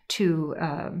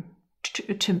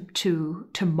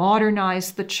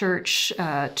modernize the church,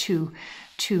 to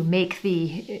make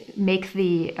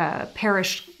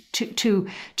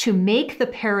the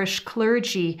parish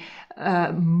clergy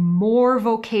more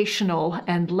vocational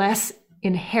and less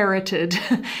inherited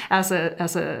as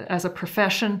a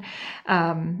profession,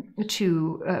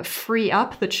 to free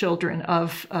up the children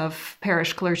of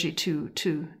parish clergy to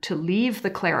leave the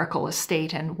clerical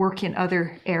estate and work in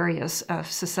other areas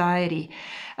of society,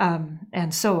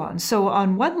 and so on. So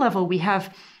on one level, we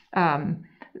have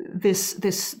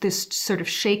this sort of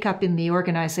shake-up in the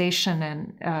organization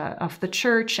and of the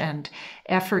church, and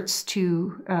efforts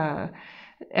to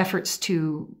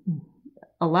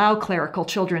allow clerical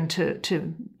children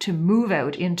to move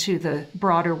out into the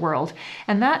broader world,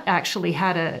 and that actually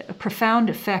had a profound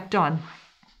effect on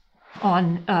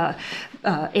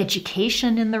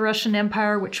education in the Russian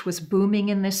Empire, which was booming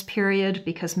in this period,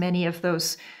 because many of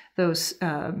those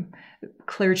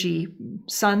clergy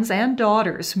sons and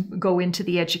daughters go into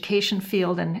the education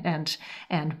field and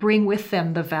bring with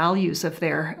them the values of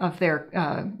their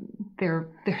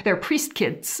priest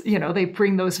kids. They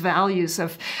bring those values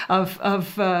of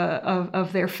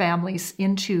their families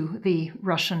into the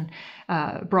Russian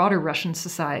broader Russian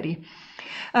society.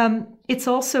 It's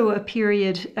also a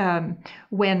period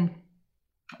when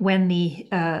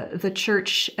the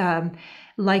church,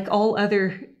 like all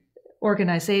other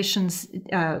organizations,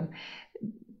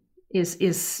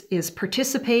 is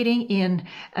participating in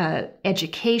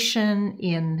education,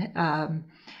 in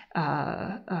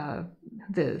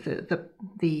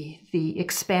the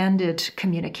expanded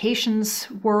communications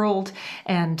world,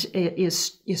 and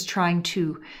is trying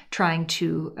to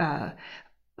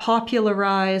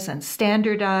popularize and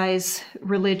standardize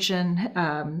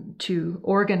religion, to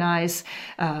organize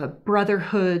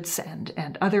brotherhoods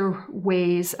and other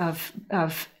ways of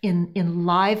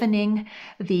enlivening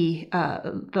the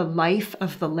life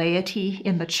of the laity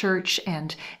in the church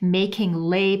and making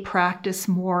lay practice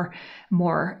more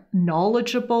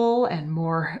knowledgeable and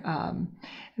more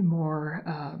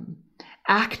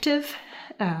active.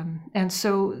 And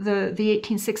so the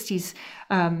 1860s,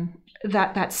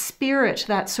 that spirit,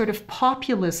 that sort of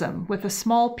populism with a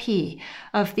small p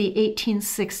of the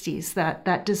 1860s,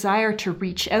 that desire to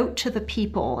reach out to the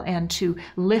people and to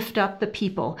lift up the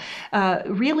people,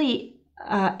 really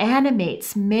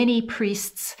animates many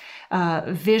priests'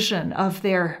 vision of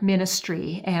their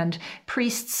ministry, and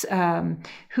priests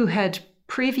who had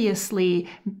previously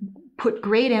put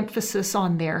great emphasis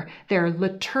on their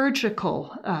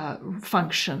liturgical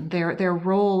function, their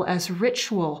role as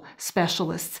ritual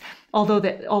specialists.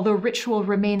 Although ritual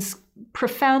remains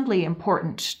profoundly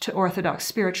important to Orthodox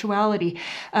spirituality,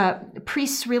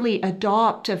 priests really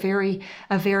adopt a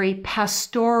very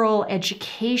pastoral,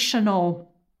 educational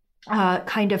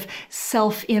kind of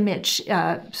self-image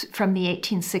from the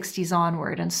 1860s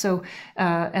onward, and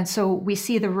so we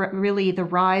see the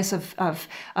rise of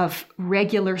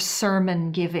regular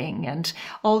sermon giving and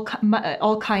all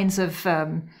kinds of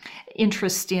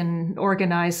interest in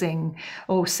organizing,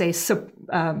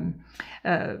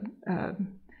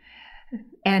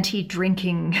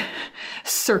 anti-drinking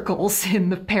circles in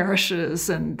the parishes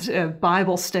and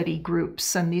Bible study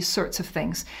groups and these sorts of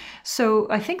things. So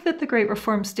I think that the Great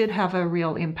Reforms did have a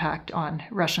real impact on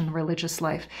Russian religious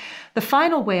life. The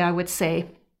final way I would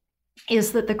say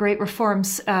is that the Great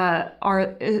Reforms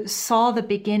saw the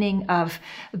beginning of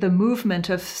the movement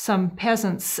of some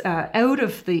peasants out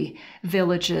of the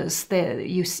villages.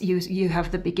 You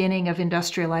have the beginning of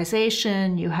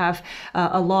industrialization. You have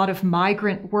a lot of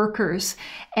migrant workers,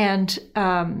 and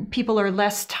people are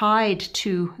less tied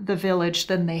to the village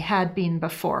than they had been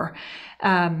before.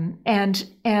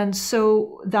 And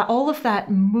so all of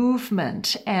that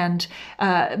movement and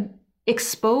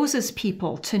exposes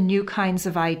people to new kinds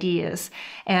of ideas,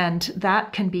 and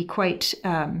that can be quite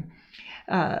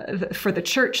for the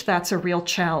church. That's a real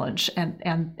challenge,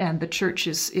 and the church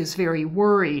is very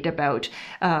worried about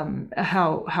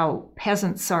how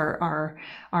peasants are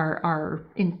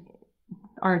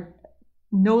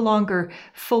no longer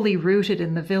fully rooted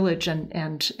in the village,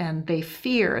 and they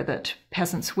fear that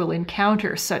peasants will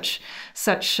encounter such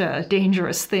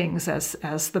dangerous things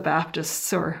as the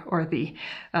Baptists or the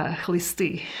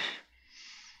Chlisti.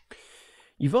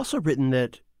 You've also written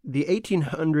that the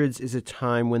 1800s is a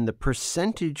time when the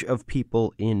percentage of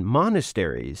people in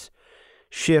monasteries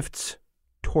shifts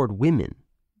toward women.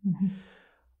 Mm-hmm.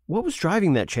 What was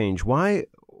driving that change? Why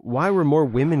were more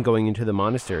women going into the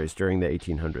monasteries during the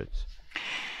 1800s?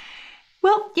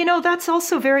 Well, that's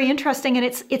also very interesting, and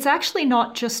it's actually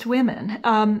not just women.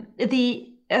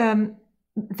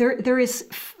 There is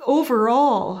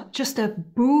overall just a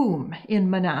boom in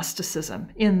monasticism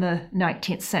in the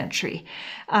 19th century,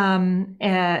 and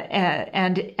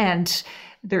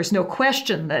there's no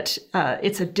question that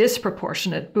it's a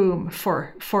disproportionate boom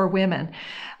for women.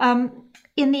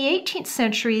 In the 18th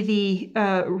century, the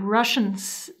Russian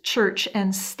church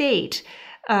and state,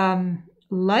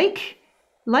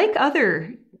 like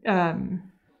other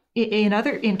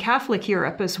in Catholic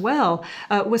Europe as well,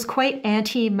 was quite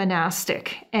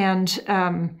anti-monastic, and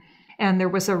there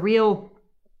was a real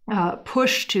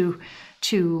push to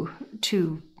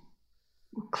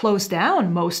close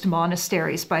down most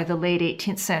monasteries by the late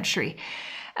 18th century,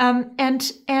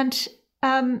 and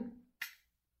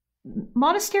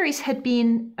monasteries had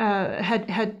been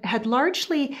had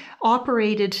largely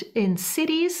operated in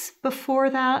cities before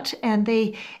that, and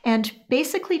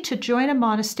basically to join a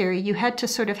monastery you had to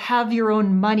sort of have your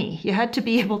own money. You had to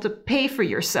be able to pay for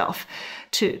yourself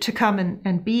to come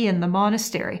and be in the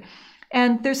monastery.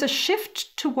 And there's a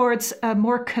shift towards a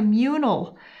more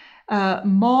communal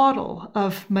model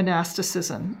of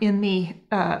monasticism in the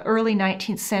early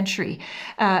 19th century,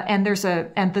 and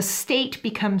the state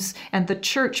becomes and the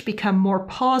church become more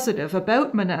positive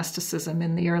about monasticism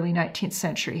in the early 19th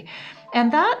century,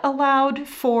 and that allowed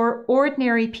for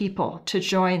ordinary people to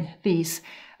join these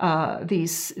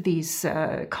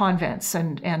convents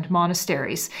and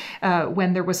monasteries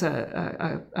when there was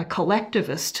a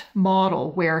collectivist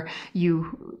model where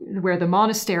the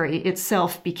monastery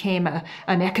itself became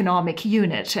an economic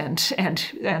unit, and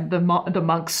the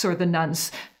monks or the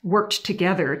nuns worked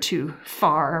together to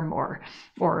farm or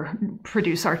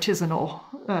produce artisanal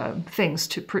things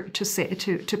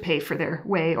to pay for their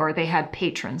way, or they had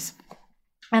patrons.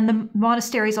 And the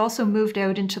monasteries also moved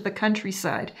out into the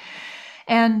countryside.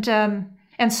 And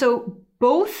so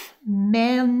both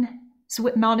men's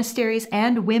monasteries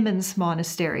and women's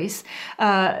monasteries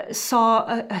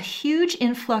saw a huge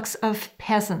influx of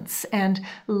peasants and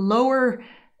lower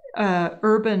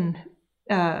urban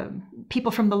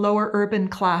people from the lower urban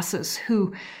classes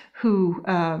who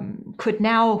could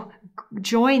now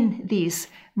join these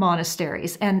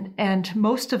monasteries, and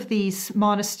most of these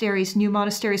monasteries, new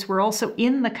monasteries, were also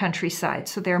in the countryside,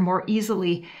 so they're more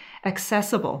easily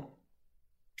accessible.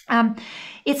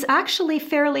 It's actually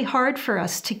fairly hard for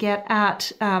us to get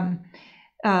at.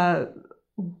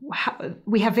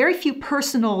 We have very few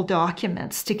personal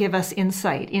documents to give us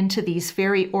insight into these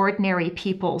very ordinary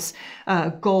people's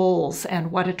goals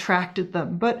and what attracted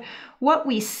them. But what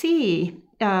we see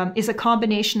is a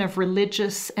combination of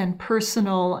religious and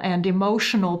personal and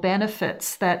emotional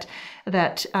benefits that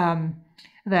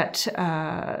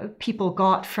people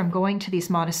got from going to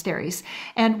these monasteries.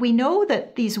 And we know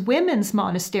that these women's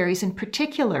monasteries in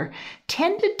particular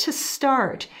tended to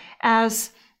start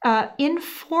as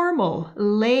informal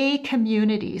lay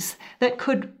communities that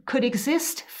could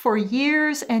exist for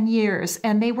years and years.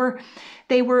 And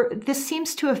this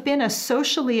seems to have been a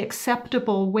socially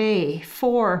acceptable way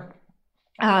for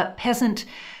peasant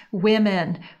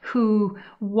women who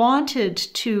wanted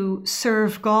to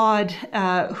serve God,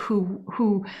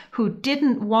 who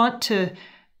didn't want to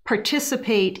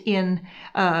participate in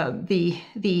the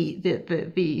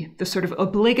sort of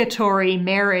obligatory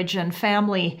marriage and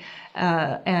family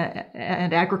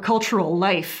and agricultural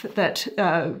life that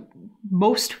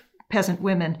most peasant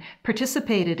women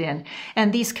participated in.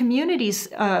 And these communities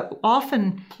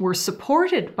often were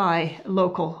supported by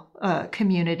local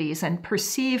communities and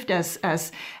perceived as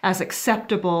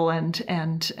acceptable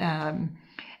and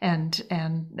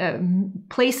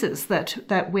places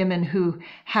that women who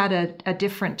had a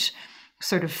different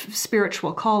sort of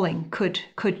spiritual calling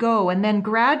could go. And then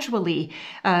gradually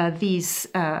these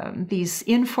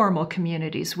informal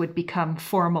communities would become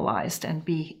formalized and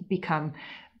become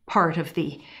part of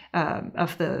the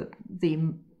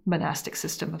monastic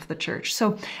system of the church.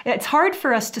 So it's hard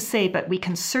for us to say, but we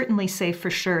can certainly say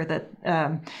for sure that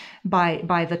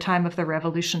by the time of the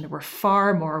Revolution, there were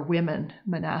far more women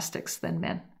monastics than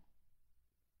men.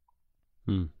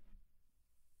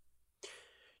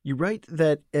 You write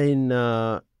that in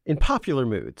popular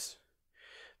moods,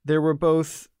 there were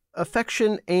both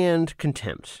affection and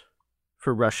contempt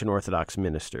for Russian Orthodox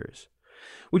ministers.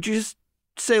 Would you just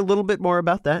say a little bit more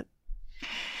about that?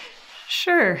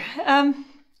 Sure.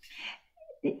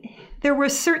 There were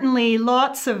certainly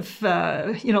lots of folklore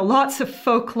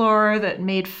that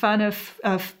made fun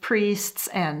of priests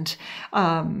and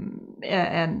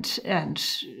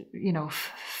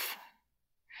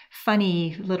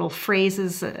funny little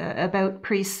phrases about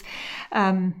priests.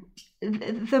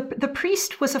 The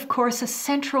priest was, of course, a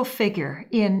central figure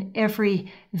in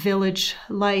every village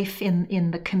life, in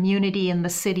the community, in the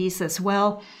cities as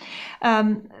well.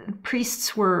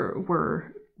 Priests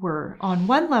were on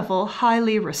one level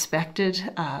highly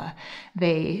respected.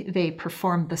 They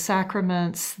performed the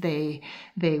sacraments. They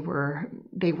were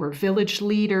village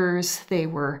leaders. They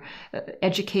were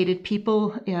educated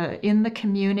people in the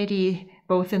community,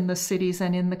 both in the cities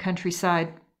and in the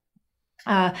countryside.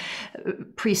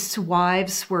 Priests'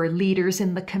 wives were leaders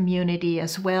in the community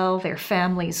as well. Their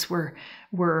families were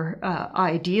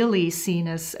ideally seen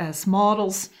as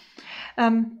models.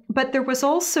 But there was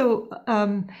also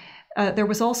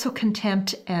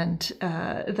contempt, and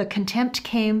the contempt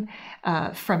came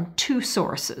from two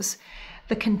sources.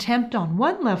 The contempt on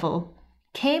one level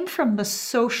came from the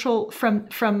social, from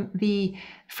the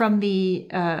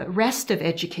rest of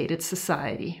educated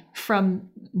society, from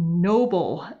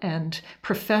noble and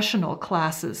professional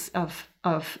classes of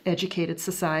educated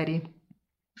society.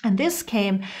 And this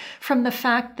came from the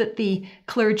fact that the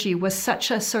clergy was such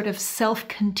a sort of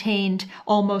self-contained,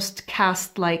 almost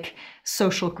caste-like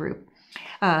social group,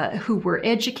 who were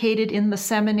educated in the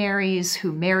seminaries,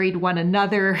 who married one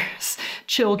another's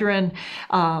children.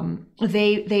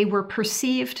 They were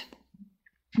perceived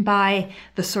by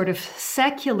the sort of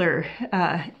secular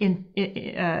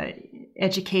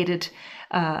educated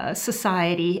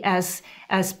society as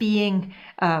being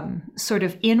sort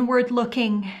of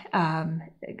inward-looking,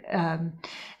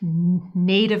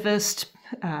 nativist.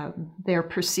 They're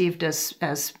perceived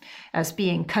as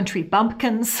being country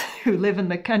bumpkins who live in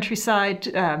the countryside,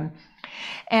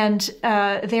 and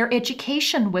their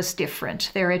education was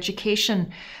different. Their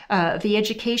education, the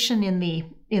education in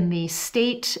the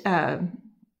state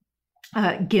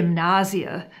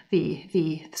gymnasia,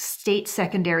 the state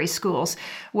secondary schools,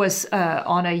 was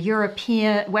on a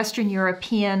Western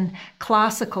European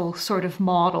classical sort of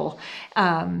model,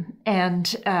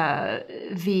 and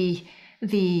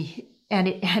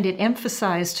it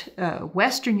emphasized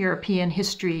Western European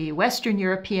history, Western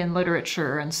European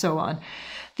literature, and so on.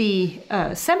 The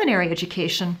seminary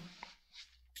education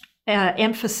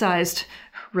emphasized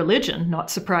religion,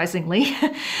 not surprisingly,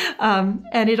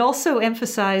 and it also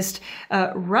emphasized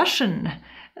Russian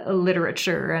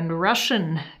literature and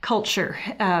Russian culture,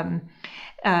 and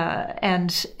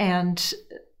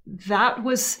that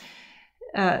was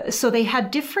so they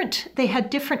had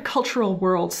different cultural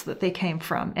worlds that they came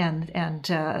from,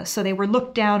 and so they were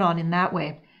looked down on in that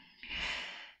way.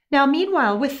 Now,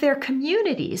 meanwhile, with their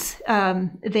communities,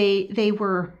 they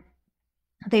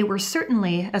were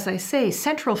certainly, as I say,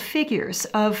 central figures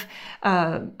of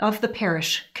the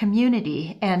parish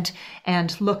community and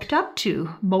looked up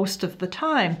to most of the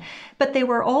time. But they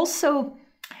were also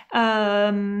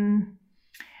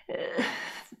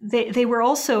they were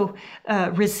also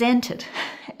resented,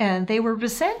 and they were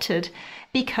resented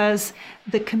because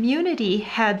the community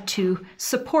had to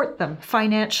support them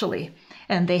financially,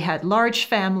 and they had large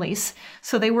families,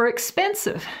 so they were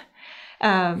expensive.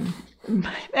 And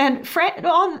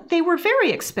they were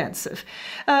very expensive.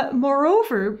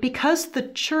 Moreover, because the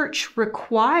church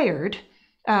required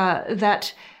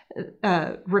that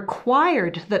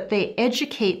they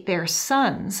educate their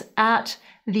sons at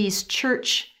these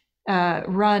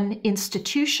church-run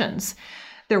institutions,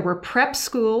 there were prep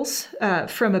schools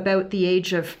from about the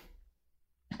age of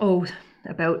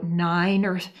about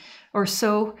 9 or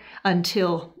so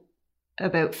until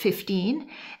about 15,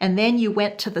 and then you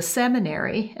went to the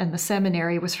seminary, and the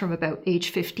seminary was from about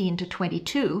age 15 to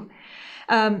 22.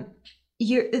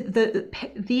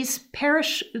 These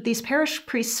parish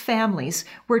priests' families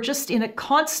were just in a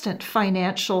constant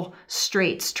financial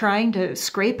straits, trying to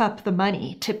scrape up the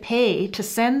money to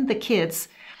send the kids,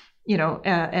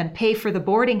 and pay for the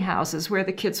boarding houses where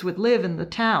the kids would live in the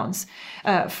towns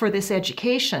for this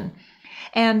education,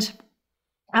 and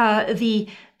the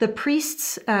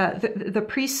priests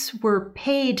were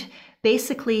paid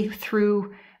basically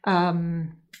through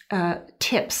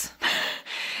tips,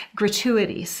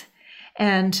 gratuities,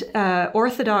 and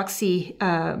Orthodoxy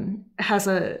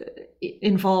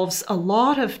involves a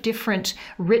lot of different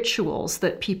rituals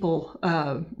that people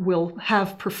will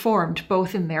have performed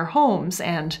both in their homes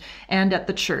and at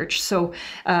the church. So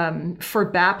for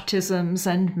baptisms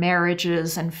and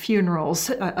marriages and funerals,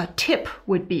 a tip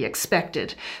would be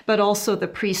expected, but also the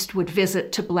priest would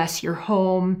visit to bless your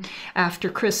home after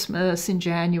Christmas in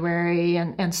January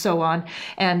and so on,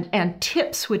 and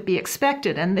tips would be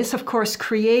expected. And this, of course,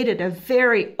 created a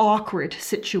very awkward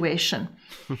situation.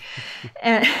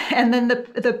 and then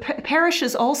the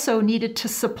parishes also needed to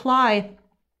supply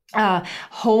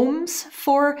homes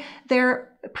for their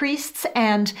priests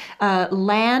and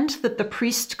land that the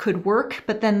priest could work,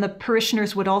 but then the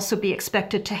parishioners would also be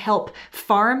expected to help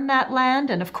farm that land,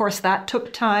 and of course that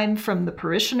took time from the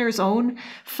parishioners' own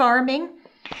farming,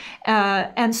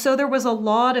 and so there was a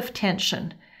lot of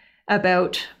tension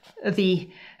about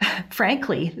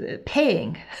frankly,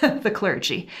 paying the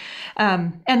clergy.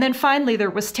 And then finally,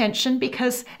 there was tension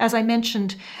because, as I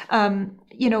mentioned,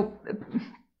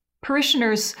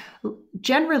 parishioners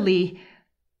generally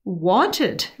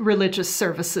wanted religious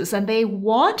services, and they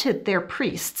wanted their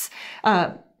priests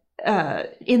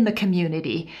in the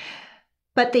community,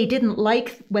 but they didn't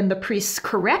like when the priests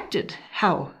corrected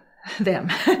them.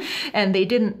 And they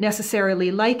didn't necessarily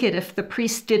like it if the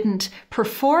priest didn't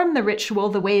perform the ritual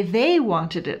the way they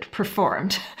wanted it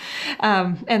performed.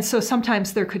 And so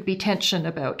sometimes there could be tension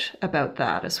about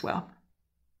that as well.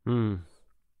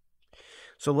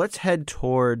 So let's head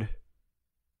toward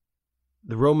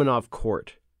the Romanov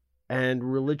court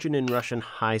and religion in Russian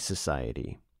high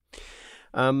society.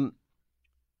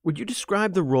 Would you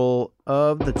describe the role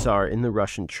of the Tsar in the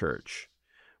Russian church?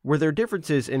 Were there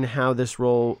differences in how this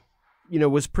role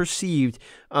was perceived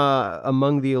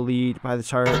among the elite by the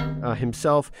Tsar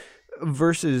himself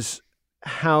versus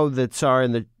how the Tsar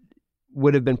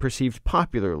would have been perceived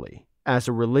popularly as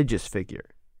a religious figure?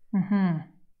 Mm-hmm.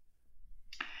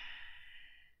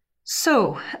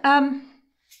 So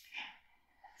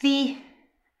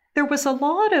there was a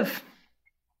lot of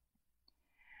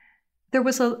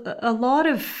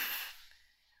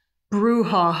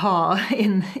brouhaha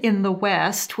in the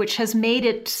West, which has made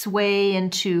its way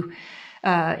into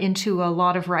a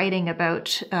lot of writing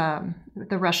about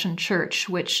the Russian Church,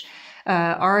 which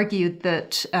argued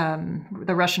that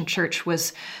the Russian Church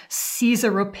was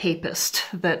Caesaropapist,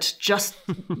 that just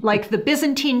like the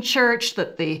Byzantine Church,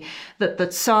 that the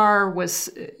Tsar was,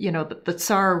 the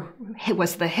Tsar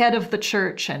was the head of the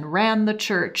Church and ran the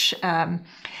Church, and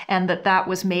that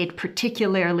was made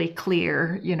particularly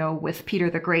clear, with Peter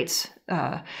the Great's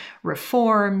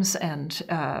reforms, and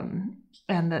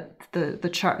that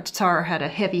the Tsar had a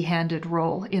heavy-handed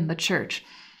role in the Church.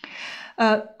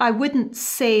 I wouldn't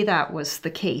say that was the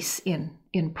case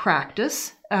in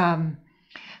practice.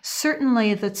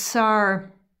 Certainly, the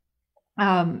Tsar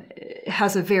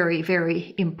has a very,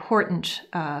 very important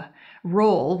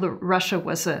role. Russia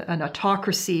was an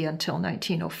autocracy until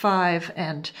 1905,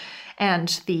 and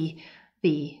the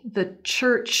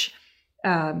Church.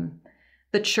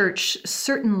 The Church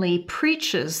certainly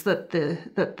preaches that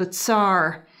the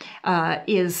Tsar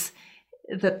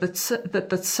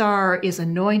the Tsar is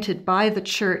anointed by the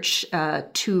Church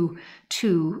to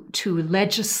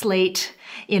legislate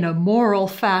in a moral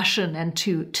fashion and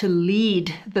to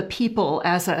lead the people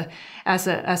as an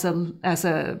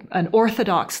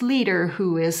orthodox leader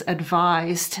who is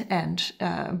advised and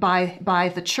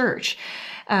by the Church,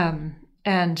 and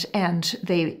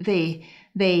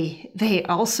they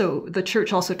also, the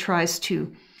Church also tries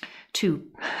to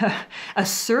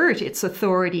assert its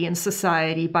authority in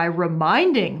society by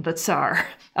reminding the Tsar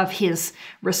of his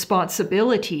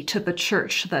responsibility to the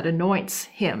Church that anoints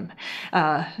him,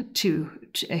 to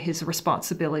his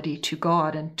responsibility to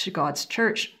God and to God's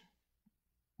Church.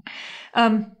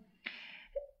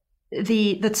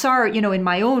 The Tsar, in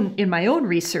my own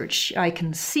research, I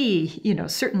can see,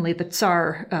 certainly the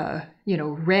Tsar,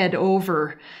 read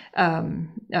over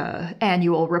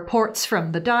annual reports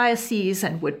from the diocese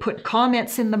and would put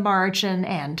comments in the margin,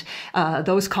 and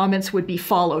those comments would be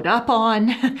followed up on,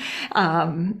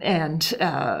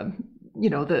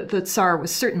 the Tsar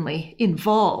was certainly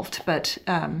involved, but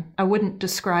I wouldn't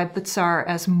describe the Tsar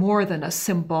as more than a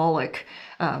symbolic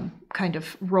kind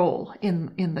of role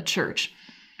in the Church.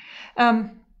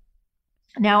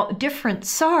 Now, different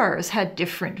Tsars had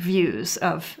different views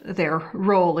of their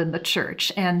role in the Church,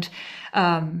 and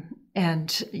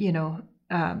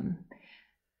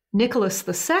Nicholas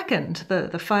II,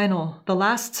 the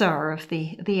last Tsar of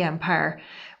the empire,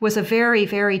 was a very,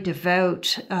 very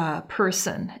devout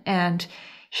person, and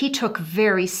he took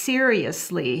very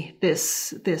seriously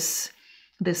this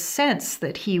sense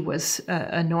that he was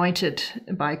anointed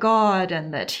by God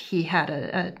and that he had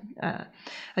a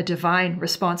divine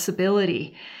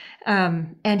responsibility.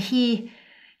 And he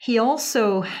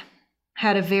also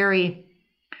had a very,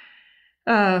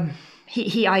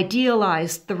 he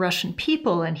idealized the Russian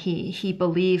people, and he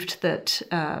believed that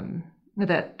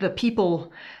the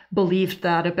people believed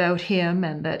that about him,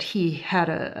 and that he had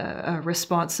a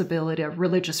responsibility, a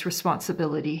religious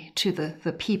responsibility to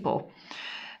the people.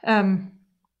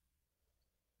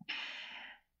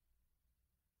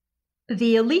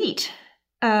 The elite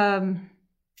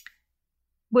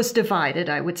was divided,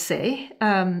 I would say.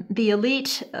 The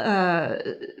elite, there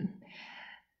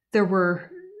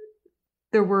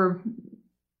were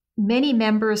many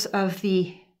members of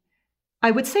I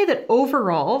would say that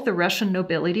overall the Russian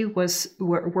nobility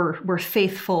were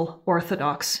faithful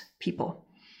Orthodox people.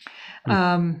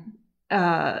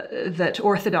 That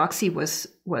orthodoxy was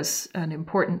an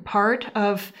important part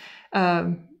of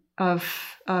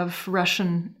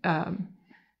Russian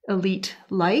elite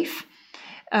life.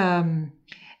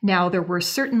 Now there were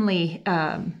certainly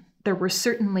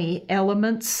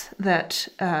elements that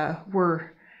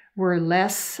were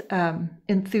less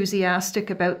enthusiastic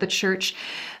about the Church.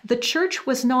 The Church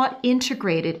was not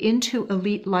integrated into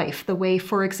elite life the way,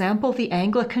 for example, the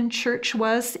Anglican Church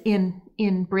was in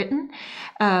Britain,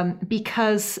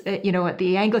 because at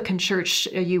the Anglican Church,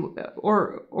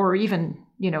 or even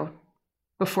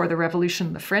before the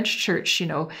Revolution, the French Church,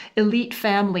 elite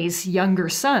families' younger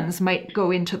sons might go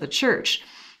into the Church,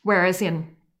 whereas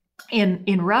in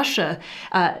Russia,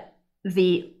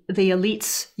 the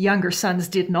elite's younger sons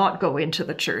did not go into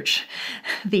the Church.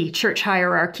 The Church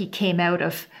hierarchy came out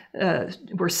of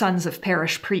were sons of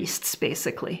parish priests,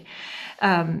 basically.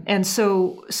 And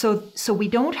so we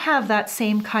don't have that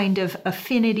same kind of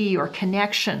affinity or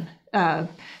connection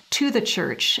to the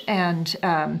Church, and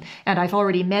I've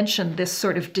already mentioned this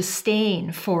sort of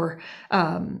disdain for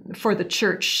the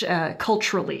Church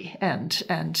culturally, and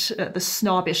the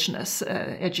snobbishness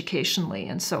educationally,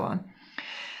 and so on.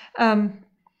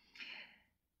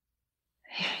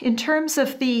 In terms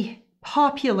of the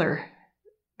populace,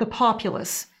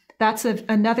 that's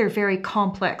another very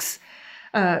complex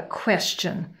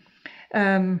question.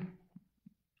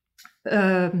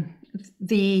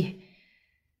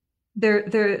 The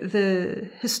the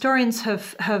historians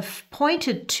have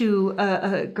pointed to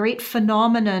a great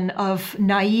phenomenon of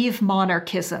naive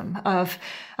monarchism, of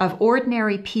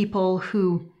ordinary people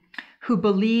who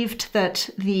believed that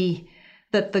the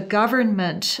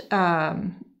government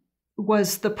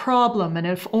was the problem, and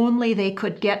if only they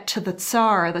could get to the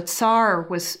Tsar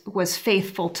was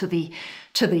faithful to the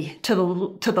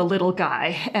little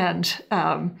guy, and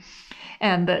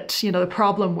that the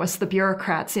problem was the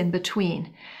bureaucrats in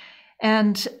between.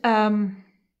 And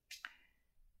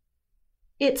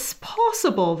it's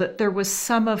possible that there was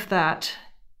some of that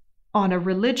on a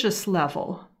religious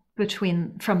level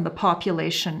from the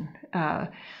population,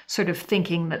 sort of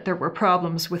thinking that there were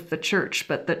problems with the church,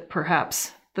 but that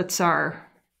perhaps the Tsar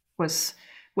was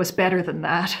better than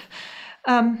that.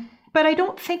 But I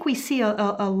don't think we see a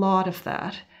lot of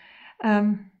that.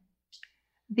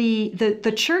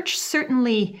 The church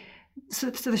certainly. So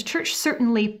the church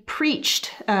certainly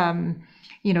preached,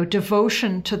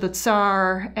 devotion to the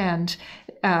Tsar, and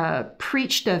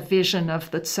preached a vision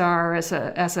of the Tsar as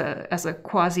a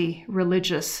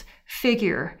quasi-religious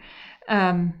figure.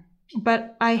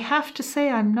 But I have to say,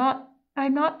 I'm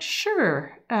not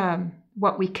sure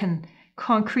what we can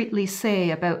concretely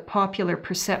say about popular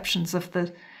perceptions of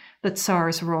the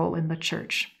Tsar's role in the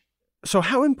church. So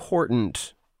how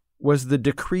important was the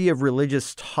decree of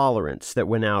religious tolerance that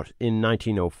went out in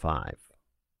 1905?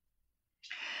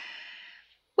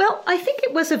 Well, I think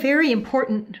it was a very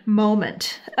important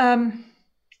moment.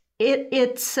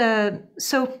 It's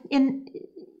so in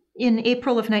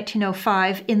April of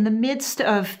 1905, in the midst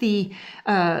of the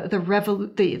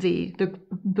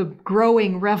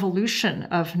growing revolution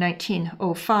of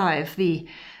 1905, the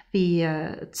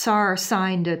Tsar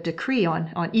signed a decree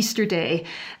on Easter Day,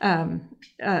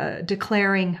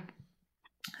 declaring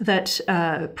that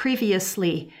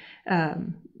previously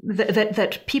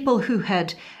that people who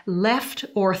had left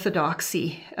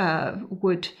Orthodoxy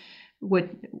would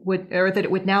or that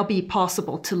it would now be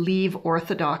possible to leave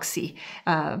Orthodoxy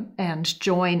and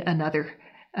join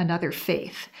another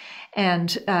faith,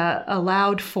 and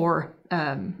allowed for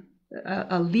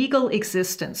a legal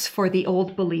existence for the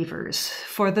old believers,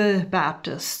 for the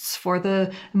Baptists, for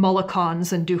the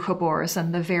Molokans and Doukhobors,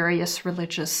 and the various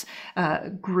religious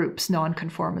groups,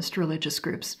 nonconformist religious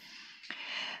groups.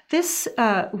 This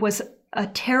was a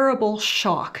terrible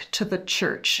shock to the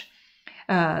church.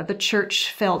 The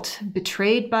church felt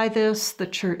betrayed by this. The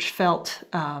church felt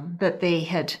that they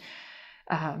had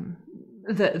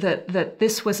that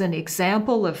this was an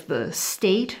example of the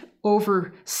state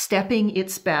overstepping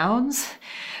its bounds,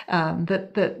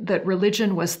 that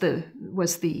religion was the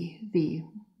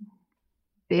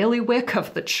bailiwick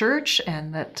of the church,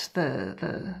 and that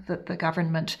the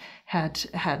government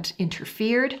had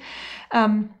interfered,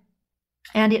 and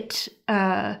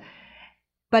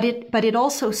but it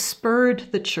also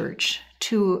spurred the church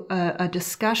to a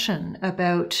discussion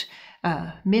about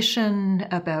mission,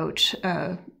 about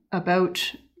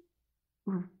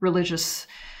religious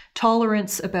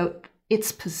tolerance, about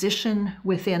its position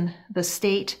within the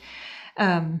state.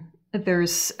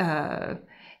 There's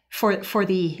for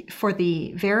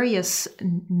the various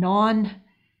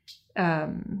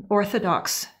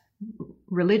non-Orthodox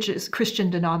religious Christian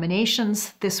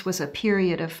denominations, this was a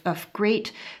period of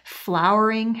great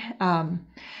flowering.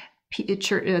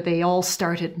 They all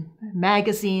started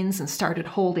magazines and started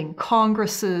holding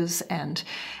congresses, and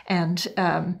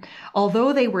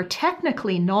although they were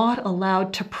technically not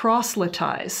allowed to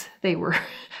proselytize, they were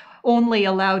only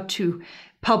allowed to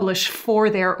publish for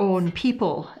their own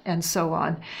people and so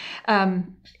on.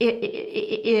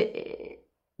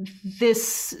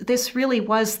 This really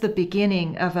was the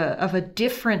beginning of a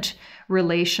different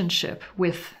relationship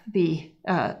with the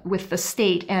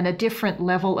state, and a different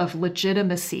level of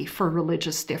legitimacy for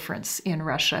religious difference in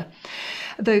Russia.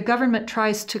 The government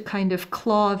tries to kind of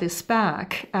claw this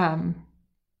back, but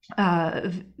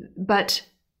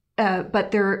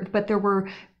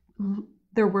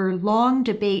there were long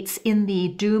debates in the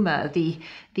Duma, the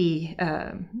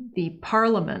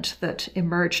parliament that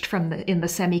emerged in the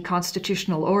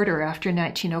semi-constitutional order after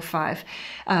 1905,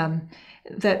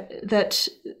 that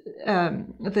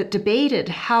debated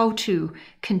how to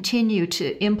continue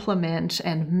to implement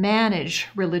and manage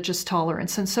religious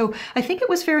tolerance. And so I think it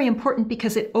was very important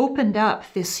because it opened up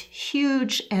this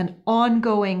huge and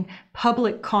ongoing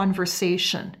public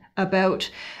conversation about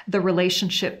the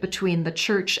relationship between the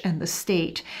church and the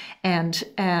state, and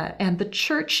the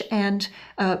church and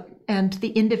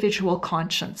the individual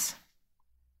conscience.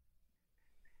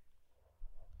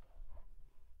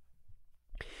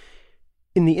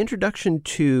 In the introduction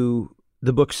to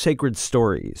the book Sacred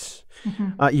Stories,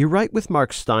 you write with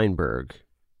Mark Steinberg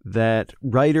that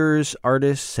writers,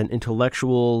 artists, and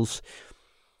intellectuals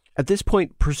at this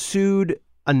point pursued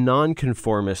a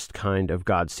nonconformist kind of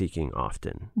God-seeking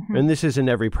often. Mm-hmm. And this isn't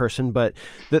every person, but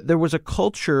that there was a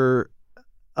culture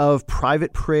of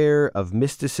private prayer, of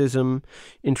mysticism,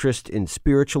 interest in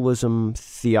spiritualism,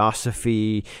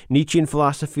 theosophy, Nietzschean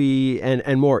philosophy,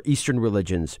 and more Eastern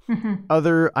religions,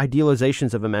 other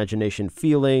idealizations of imagination,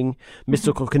 feeling,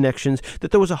 mystical connections,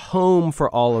 that there was a home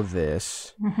for all of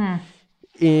this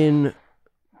in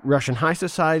Russian high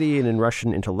society and in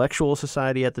Russian intellectual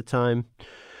society at the time.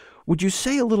 Would you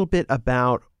say a little bit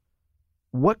about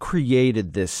what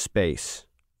created this space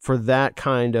for that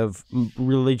kind of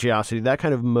religiosity, that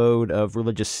kind of mode of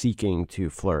religious seeking to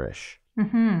flourish?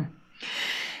 Mm-hmm.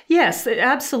 Yes,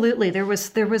 absolutely.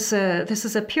 This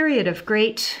is a period of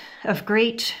great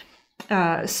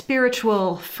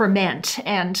spiritual ferment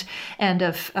and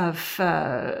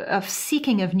of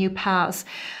seeking of new paths.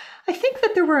 I think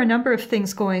that there were a number of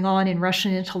things going on in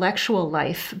Russian intellectual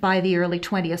life by the early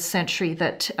 20th century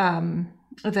that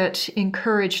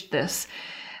encouraged this.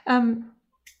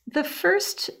 The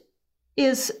first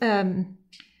is in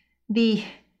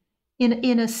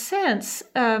a sense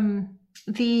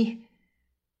the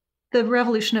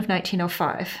Revolution of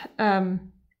 1905.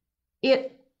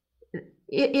 It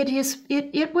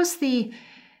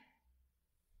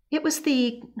was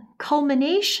the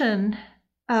culmination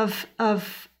of a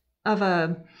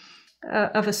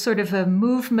sort of a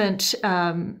movement,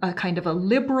 a kind of a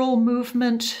liberal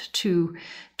movement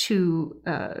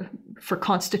for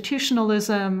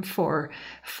constitutionalism, for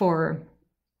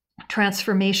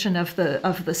transformation of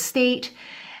the state,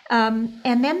 and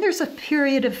then there's a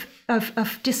period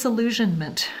of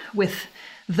disillusionment with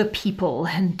the people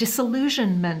and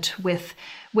disillusionment with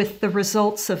the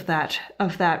results of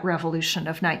that revolution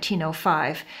of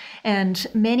 1905, and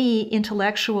many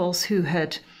intellectuals who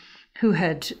had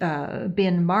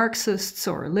been Marxists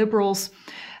or liberals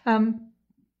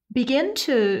begin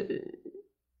to,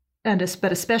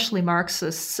 but especially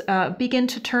Marxists, begin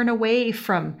to turn away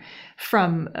from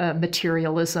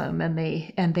materialism, and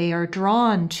they are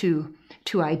drawn to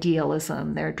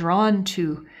idealism. They're drawn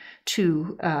to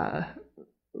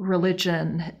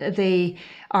religion. They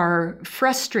are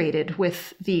frustrated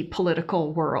with the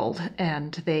political world,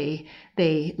 and they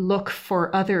look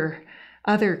for other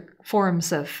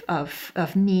forms of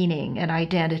meaning and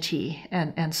identity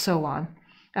and so on.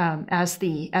 As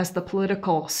the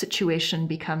political situation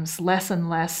becomes less and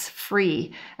less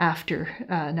free after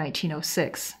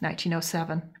 1906,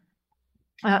 1907.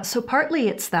 So partly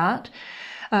it's that.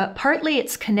 Partly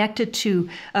it's connected to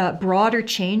broader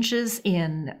changes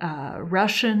in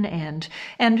Russian and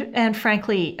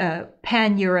frankly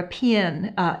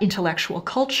pan-European intellectual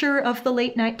culture of the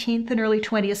late 19th and early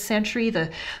 20th century. The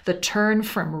turn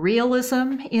from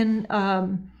realism in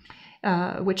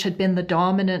which had been the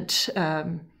dominant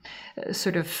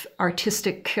sort of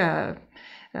artistic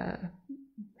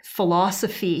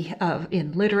philosophy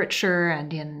in literature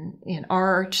and in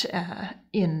art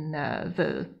in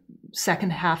the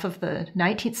second half of the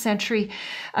 19th century,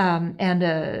 and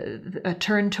a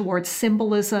turn towards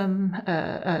symbolism,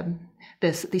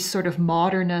 this sort of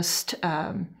modernist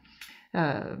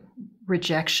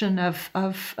rejection of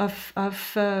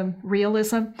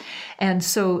realism, and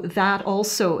so that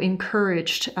also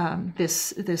encouraged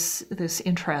this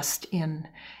interest in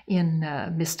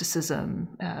mysticism,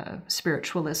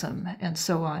 spiritualism, and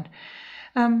so on.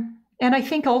 And I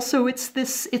think also it's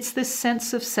this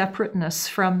sense of separateness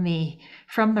from the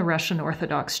Russian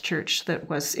Orthodox Church that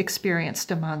was experienced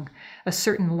among a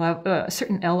certain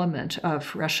element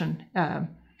of Russian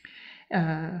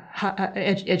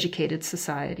educated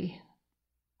society.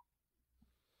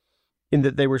 In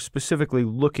that they were specifically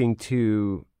looking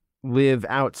to live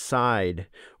outside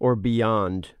or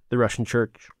beyond the Russian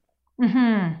Church.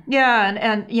 Mm-hmm. Yeah,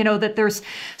 and you know that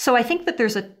I think that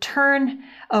there's a turn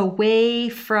away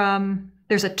from,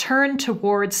 there's a turn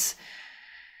towards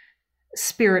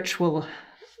spiritual.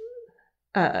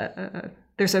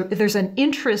 There's an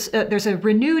interest. There's a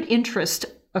renewed interest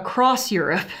across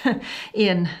Europe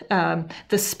in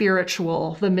the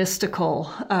spiritual, the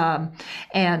mystical,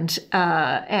 and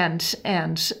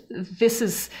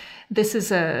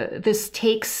this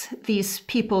takes these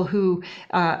people who,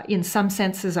 in some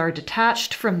senses, are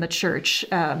detached from the church.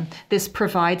 This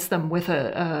provides them with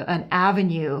an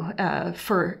avenue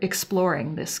for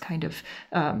exploring this kind of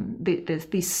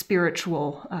these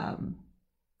spiritual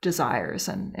desires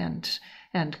and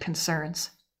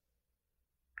concerns.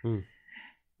 Mm.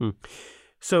 Mm.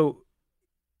 So,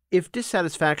 if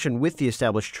dissatisfaction with the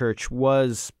established church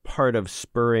was part of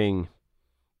spurring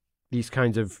these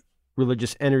kinds of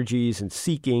religious energies and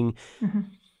seeking, mm-hmm.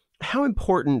 how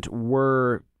important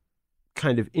were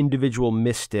kind of individual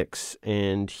mystics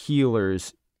and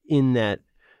healers in that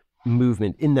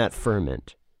movement, in that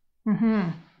ferment? Mm-hmm.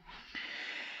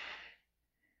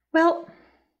 Well,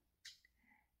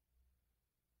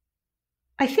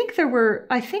 I think that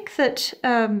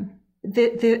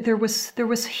there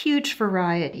was huge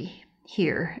variety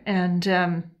here, and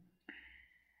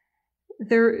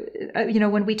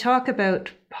when we talk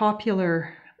about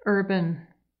popular urban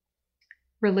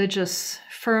religious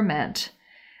ferment,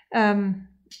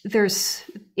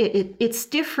 it's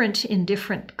different in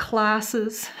different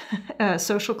classes,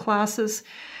 social classes.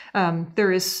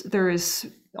 There is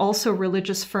also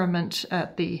religious ferment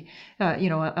at the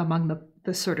among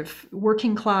the sort of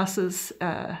working classes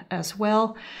as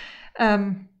well,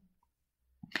 and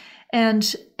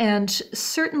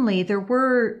certainly there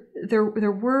were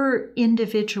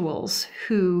individuals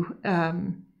who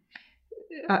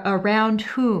around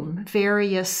whom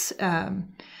various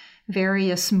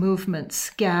movements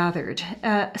gathered.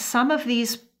 Some of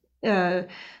these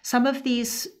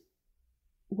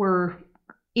were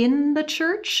in the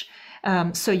church.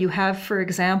 So you have, for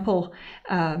example,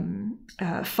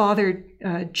 Father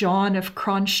John of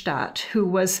Kronstadt, who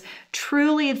was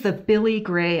truly the Billy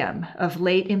Graham of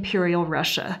late Imperial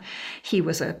Russia. He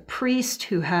was a priest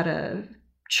who had a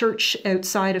church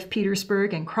outside of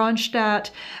Petersburg in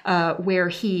Kronstadt, where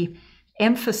he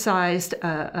emphasized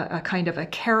a kind of a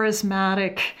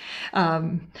charismatic,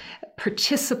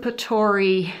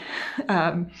 participatory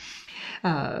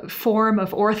form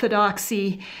of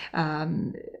orthodoxy.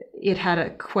 It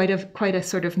had quite a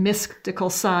sort of mystical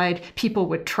side. People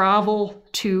would travel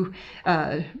to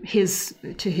his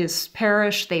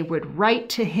parish. They would write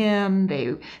to him.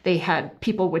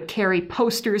 People would carry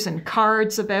posters and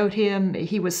cards about him.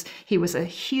 He was a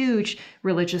huge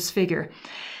religious figure,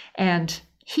 and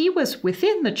he was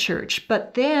within the church.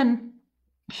 But then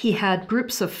he had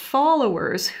groups of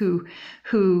followers who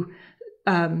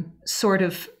sort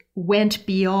of went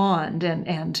beyond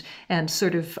and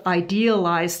sort of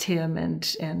idealized him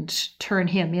and turned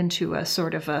him into a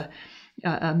sort of a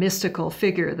mystical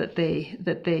figure that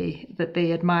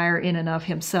they admire in and of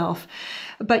himself.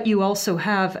 But you also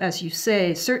have, as you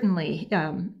say, certainly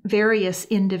various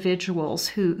individuals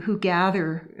who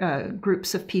gather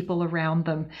groups of people around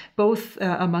them, both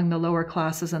among the lower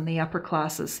classes and the upper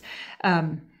classes.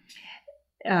 I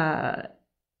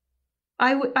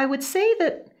would say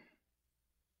that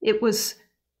it was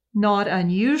not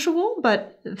unusual,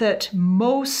 but that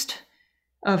most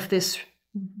of this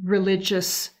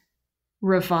religious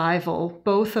revival,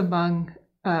 both among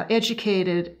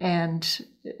educated and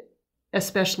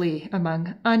especially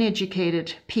among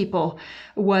uneducated people,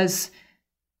 was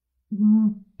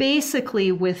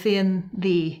basically within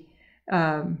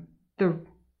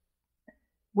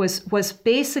was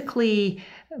basically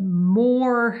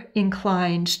more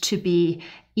inclined to be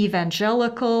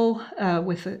evangelical,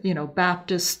 with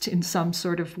Baptist in some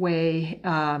sort of way,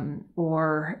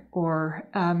 or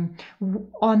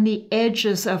on the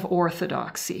edges of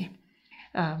orthodoxy.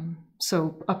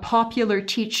 So a popular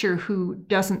teacher who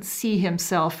doesn't see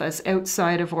himself as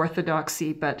outside of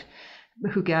orthodoxy, but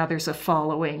who gathers a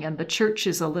following, and the church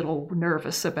is a little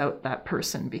nervous about that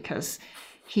person because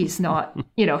he's not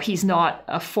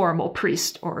a formal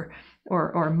priest or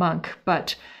monk,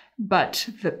 but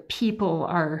the people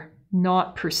are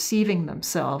not perceiving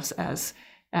themselves as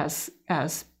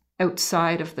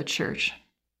outside of the church.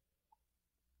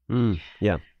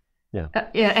 Yeah.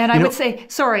 And I would say,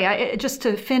 sorry, just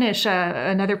to finish,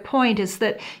 another point is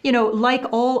that, like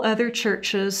all other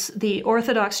churches, the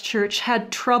Orthodox Church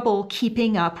had trouble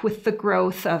keeping up with the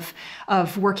growth of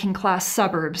working class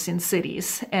suburbs in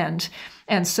cities. And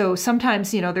so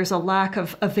sometimes, there's a lack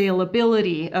of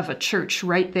availability of a church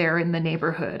right there in the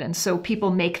neighborhood. And so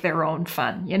people make their own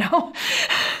fun,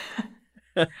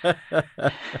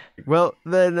 Well,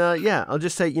 then, I'll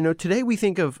just say, today we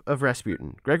think of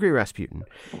Rasputin, Gregory Rasputin,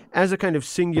 as a kind of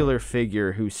singular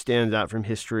figure who stands out from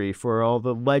history for all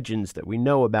the legends that we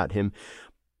know about him.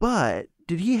 But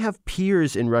did he have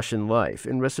peers in Russian life,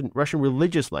 in Russian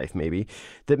religious life maybe,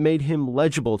 that made him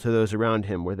legible to those around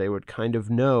him, where they would kind of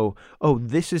know, oh,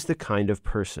 this is the kind of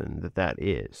person that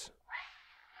is?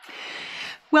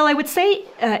 Well, I would say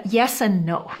yes and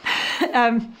no.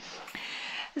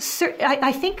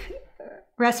 I think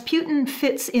Rasputin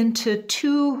fits into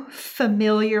two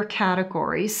familiar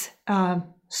categories,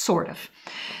 sort of.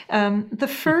 The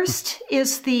first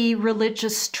is the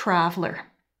religious traveler,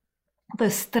 the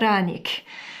strannik,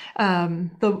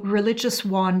 the religious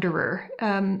wanderer.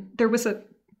 There was a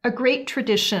great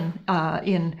tradition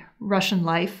in Russian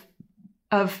life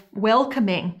of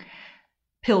welcoming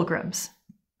pilgrims,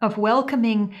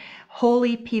 welcoming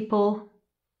holy people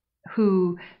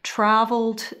who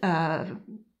traveled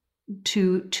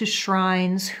to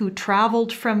shrines, who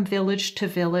traveled from village to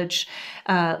village,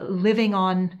 living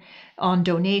on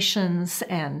donations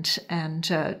and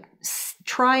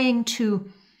trying to.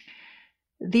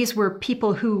 These were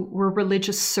people who were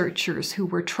religious searchers, who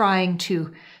were trying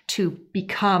to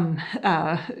become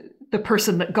the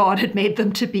person that God had made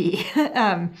them to be.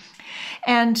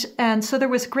 And so there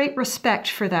was great respect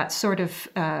for that sort of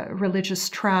religious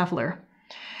traveler.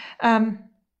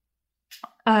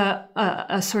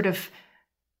 A sort of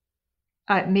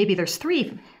maybe there's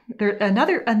three.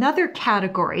 Another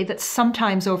category that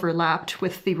sometimes overlapped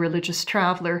with the religious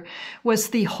traveler was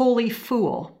the holy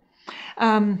fool.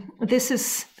 This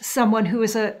is someone who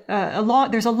is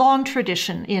there's a long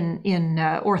tradition in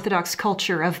Orthodox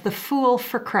culture of the fool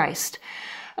for Christ,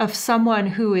 of someone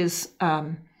who is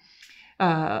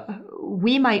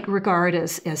we might regard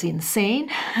as insane,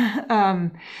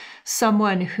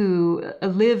 someone who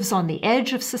lives on the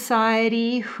edge of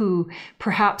society, who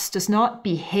perhaps does not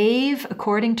behave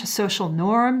according to social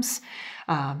norms,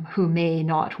 who may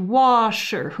not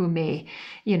wash, or who may,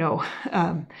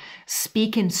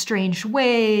 speak in strange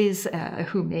ways,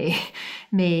 who may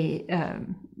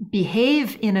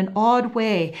behave in an odd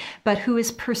way, but who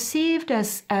is perceived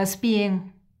as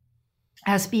being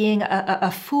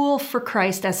a fool for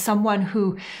Christ, as someone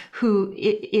who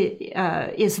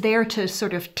is there to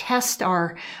sort of test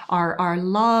our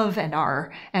love and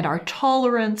our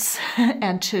tolerance,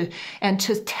 and to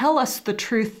tell us the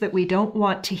truth that we don't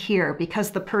want to hear,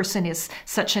 because the person is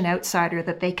such an outsider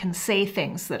that they can say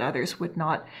things that others could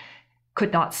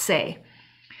not say.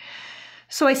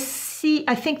 So I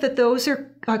think that those are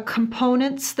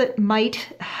components that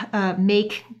might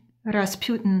make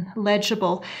Rasputin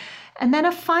legible. And then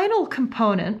a final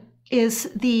component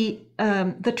is the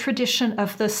tradition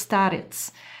of the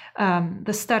starets.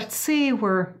 The starci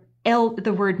were,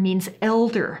 the word means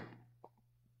elder.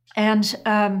 And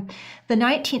the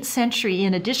 19th century,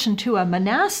 in addition to a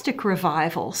monastic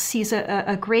revival, sees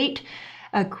a great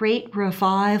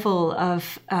revival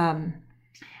of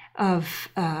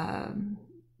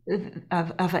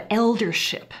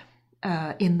eldership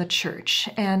in the church.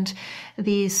 And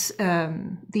these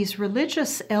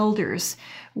religious elders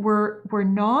were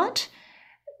not,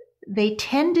 they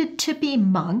tended to be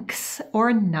monks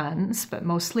or nuns, but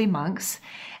mostly monks,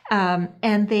 but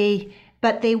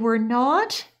they were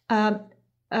not.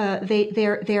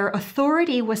 Their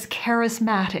authority was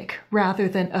charismatic rather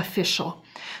than official.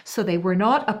 So they were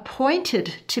not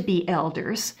appointed to be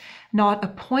elders, not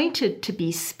appointed to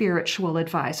be spiritual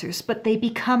advisors, but they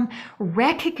become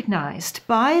recognized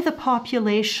by the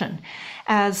population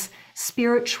as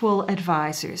spiritual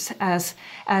advisors, as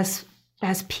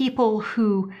people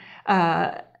who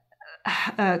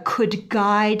could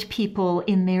guide people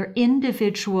in their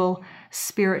individual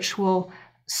spiritual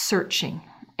searching.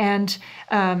 And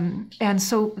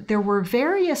so there were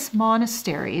various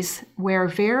monasteries where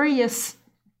various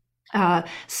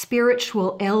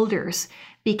spiritual elders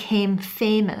became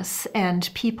famous,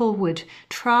 and people would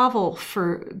travel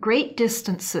for great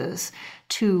distances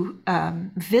to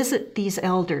visit these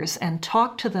elders and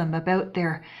talk to them about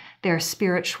their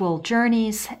spiritual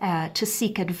journeys, to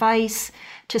seek advice,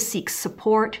 to seek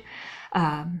support.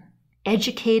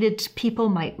 Educated people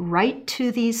might write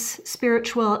to these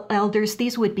spiritual elders.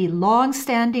 These would be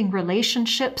long-standing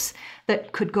relationships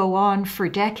that could go on for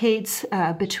decades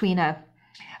between a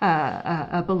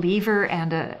believer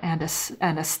and a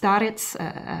starets,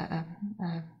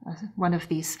 one of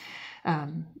these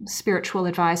spiritual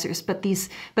advisors. But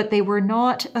they were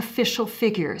not official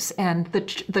figures, and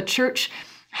the church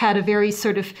had a very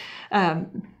sort of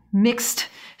mixed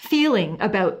feeling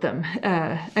about them,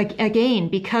 again,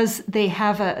 because they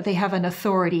have an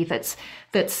authority that's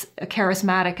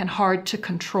charismatic and hard to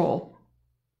control.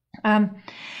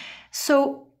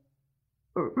 So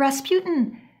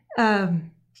Rasputin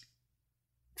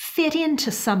fit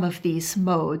into some of these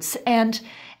modes, and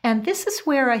this is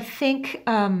where I think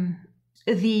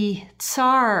the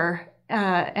Tsar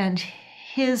and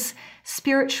his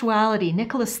spirituality,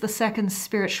 Nicholas II's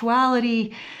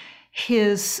spirituality,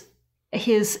 his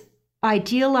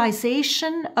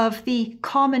idealization of the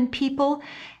common people,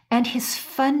 and his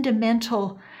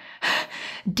fundamental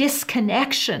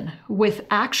disconnection with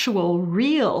actual,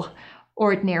 real,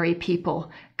 ordinary people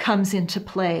comes into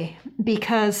play,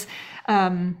 because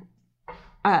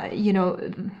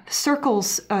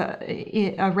circles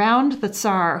around the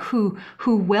Tsar who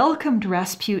welcomed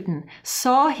Rasputin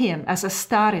saw him as a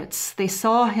starets. They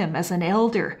saw him as an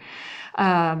elder,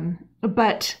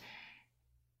 but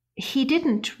he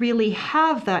didn't really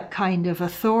have that kind of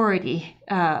authority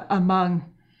among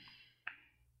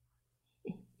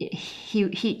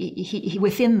he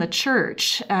within the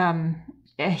church.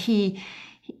 He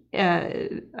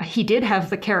did have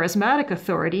the charismatic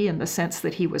authority in the sense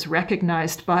that he was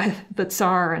recognized by the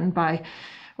Tsar and by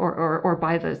or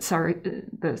by the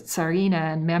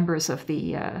Tsarina and members of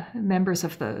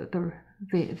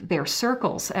their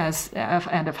circles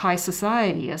and of high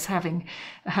society as having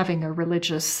a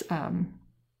religious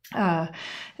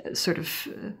sort of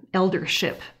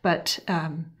eldership. But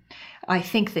I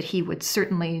think that he's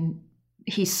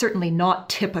certainly not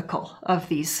typical of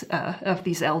these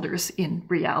elders in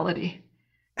reality.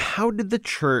 How did the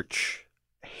church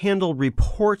handle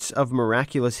reports of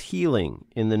miraculous healing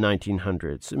in the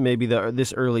 1900s? Maybe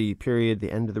this early period,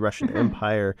 the end of the Russian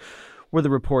Empire. Were the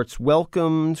reports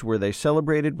welcomed? Were they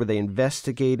celebrated? Were they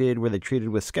investigated? Were they treated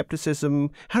with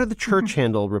skepticism? How did the church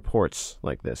handle reports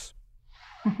like this?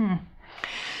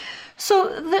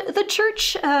 So the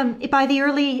church, by the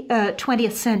early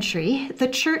 20th century, the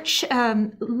church,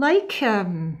 like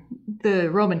the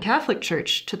Roman Catholic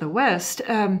Church to the west,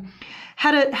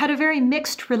 had a very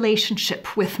mixed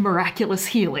relationship with miraculous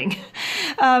healing.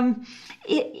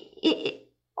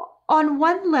 On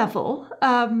one level,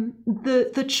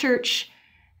 the church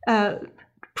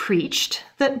preached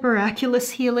that miraculous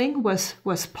healing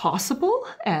was possible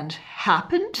and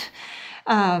happened.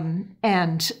 And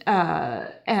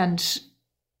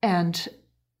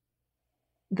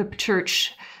the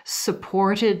church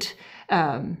supported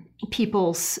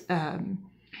people's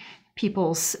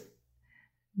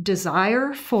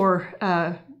desire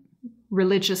for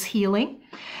religious healing.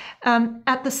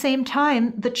 At the same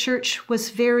time, the church was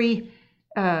very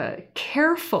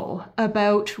careful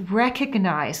about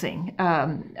recognizing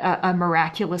a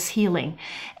miraculous healing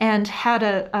and had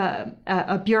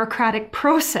a bureaucratic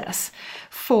process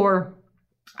for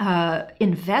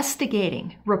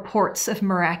investigating reports of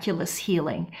miraculous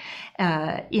healing,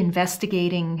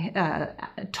 investigating,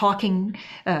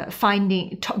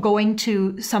 going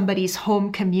to somebody's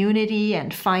home community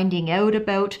and finding out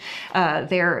about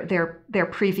their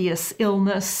previous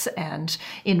illness, and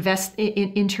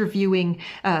interviewing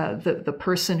the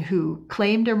person who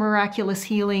claimed a miraculous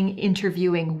healing,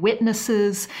 interviewing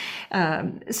witnesses.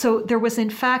 So there was, in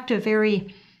fact, a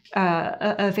very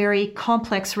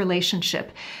complex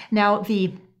relationship. Now,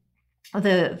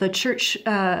 the church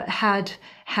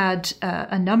had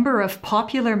a number of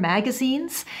popular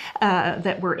magazines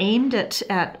that were aimed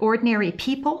at ordinary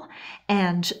people,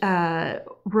 and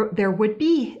there would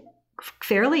be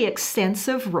fairly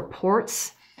extensive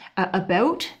reports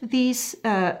about these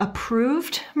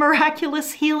approved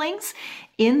miraculous healings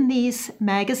in these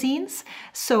magazines.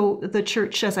 So the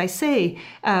church, as I say,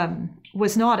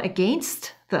 was not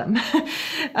against them,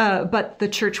 but the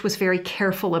church was very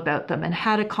careful about them and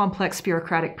had a complex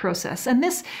bureaucratic process. And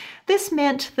this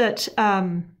meant that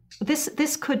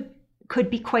this could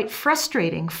be quite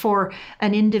frustrating for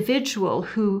an individual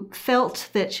who felt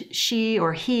that she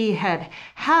or he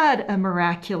had a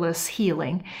miraculous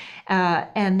healing,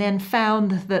 and then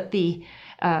found that the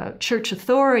church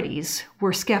authorities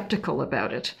were skeptical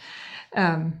about it.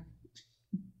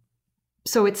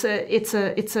 So it's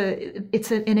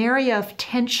an area of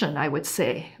tension, I would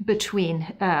say, between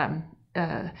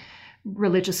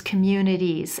religious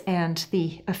communities and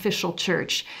the official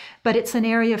church. But it's an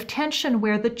area of tension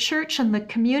where the church and the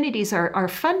communities are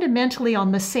fundamentally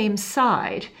on the same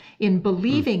side in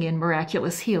believing in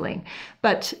miraculous healing.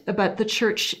 But the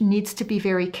church needs to be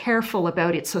very careful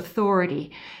about its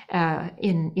authority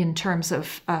in terms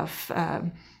of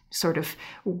sort of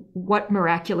what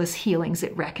miraculous healings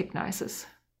it recognizes.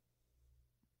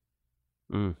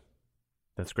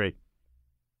 That's great.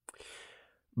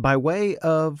 By way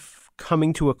of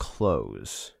coming to a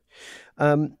close,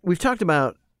 we've talked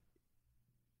about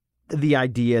the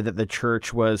idea that the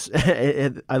church was,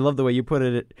 I love the way you put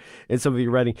it in some of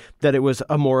your writing, that it was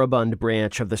a moribund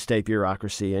branch of the state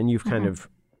bureaucracy, and you've kind of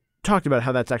talked about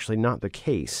how that's actually not the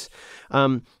case.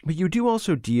 But you do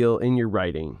also deal in your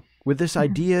writing with this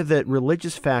idea that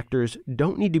religious factors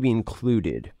don't need to be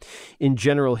included in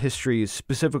general histories,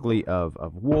 specifically of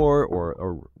war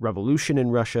or revolution in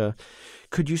Russia.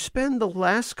 Could you spend the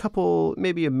last couple,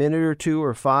 maybe a minute or two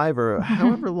or five or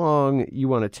however long you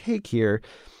want to take here,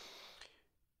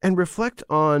 and reflect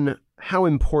on how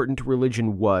important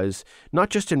religion was, not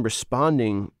just in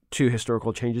responding to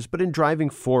historical changes, but in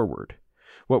driving forward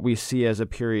what we see as a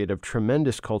period of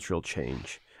tremendous cultural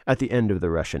change at the end of the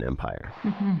Russian Empire?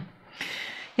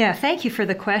 Yeah, thank you for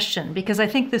the question, because I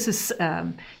think this is,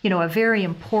 a very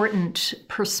important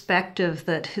perspective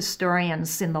that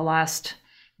historians in the last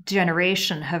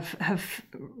generation have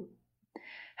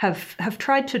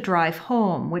tried to drive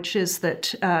home, which is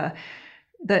that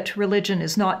that religion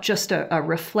is not just a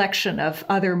reflection of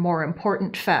other more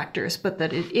important factors, but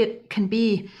that it can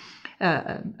be,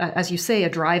 as you say, a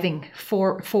driving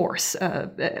force,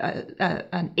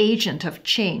 an agent of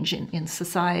change in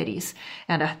societies,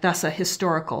 and thus a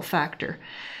historical factor.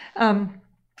 And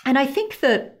I think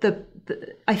that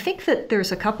I think that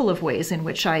there's a couple of ways in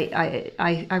which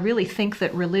I really think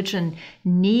that religion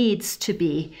needs to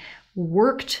be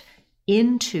worked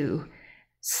into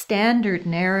standard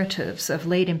narratives of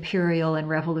late imperial and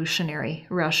revolutionary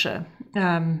Russia.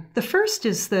 The first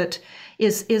is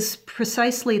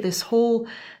precisely this whole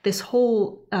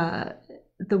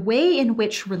the way in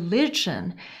which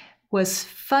religion was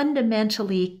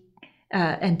fundamentally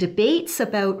and debates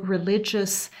about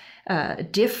religious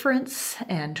difference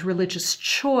and religious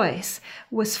choice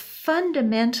was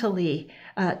fundamentally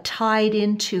tied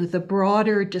into the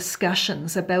broader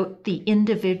discussions about the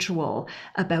individual,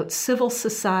 about civil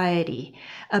society,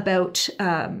 about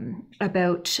the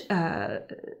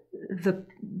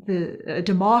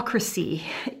democracy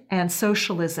and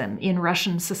socialism in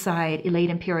Russian society,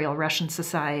 late imperial Russian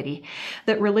society.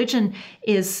 That religion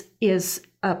is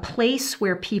a place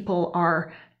where people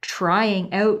are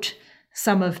trying out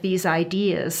some of these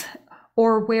ideas,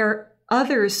 or where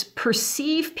others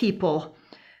perceive people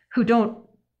who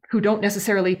don't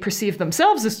necessarily perceive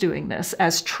themselves as doing this,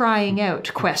 as trying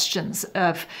out questions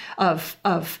of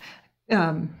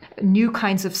new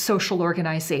kinds of social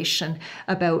organization,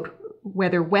 about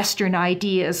whether Western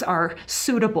ideas are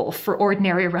suitable for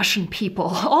ordinary Russian people,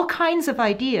 all kinds of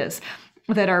ideas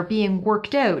that are being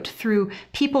worked out through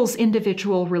people's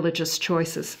individual religious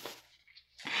choices.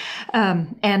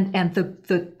 And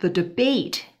the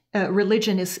debate,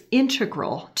 religion is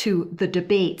integral to the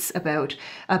debates about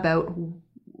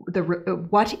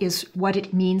what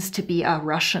it means to be a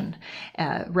Russian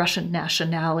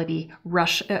nationality,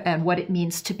 and what it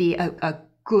means to be a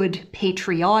good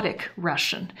patriotic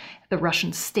Russian, the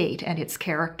Russian state and its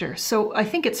character. So I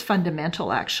think it's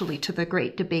fundamental, actually, to the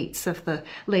great debates of the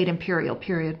late imperial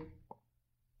period.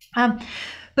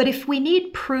 But if we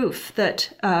need proof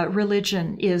that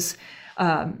religion is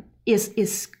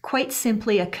quite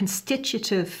simply a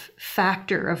constitutive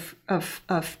factor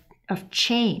of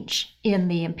change in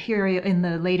the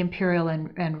late imperial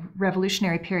and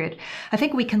revolutionary period, I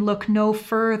think we can look no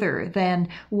further than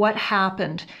what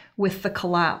happened with the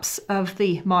collapse of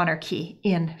the monarchy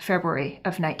in February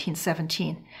of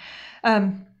 1917.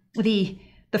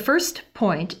 The first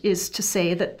point is to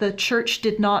say that the church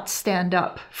did not stand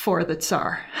up for the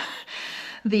Tsar.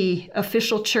 The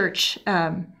official church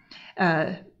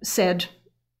said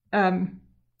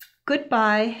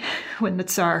goodbye when the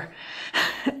Tsar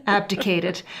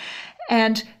abdicated,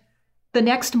 and the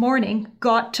next morning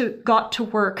got to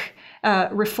work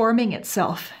reforming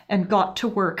itself, and got to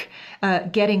work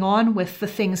getting on with the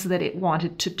things that it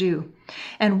wanted to do.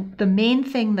 And the main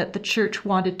thing that the church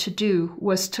wanted to do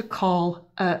was to call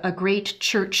a great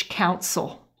church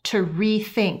council to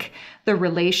rethink the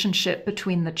relationship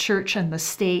between the church and the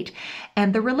state,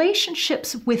 and the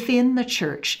relationships within the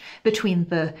church between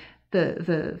the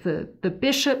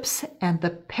bishops and the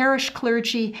parish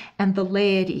clergy and the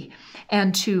laity,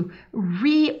 and to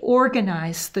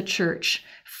reorganize the church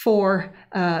for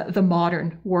the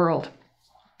modern world.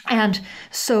 And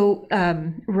so,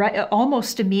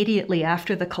 almost immediately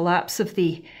after the collapse of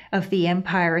the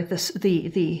empire,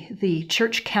 the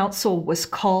church council was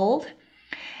called,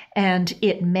 and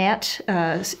it met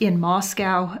in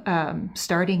Moscow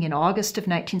starting in August of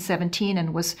 1917,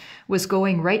 and was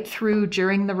going right through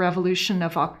during the Revolution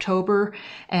of October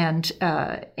and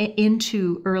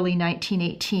into early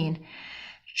 1918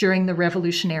 during the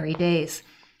revolutionary days.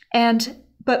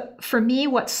 But for me,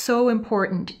 what's so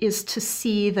important is to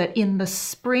see that in the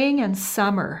spring and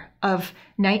summer of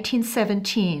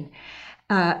 1917,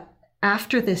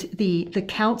 after the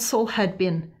council had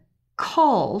been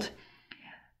called,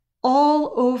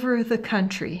 all over the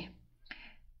country,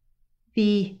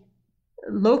 the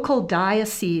local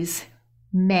dioceses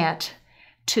met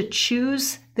to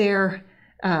choose their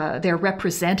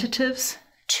representatives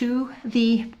to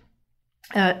the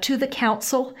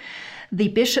council. The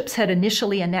bishops had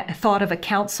initially thought of a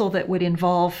council that would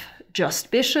involve just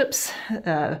bishops.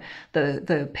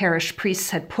 The parish priests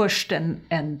had pushed, and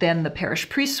then the parish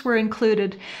priests were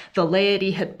included. The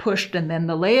laity had pushed, and then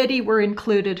the laity were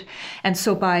included. And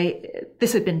so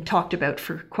this had been talked about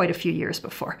for quite a few years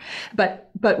before.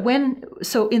 But in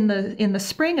the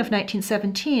spring of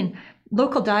 1917,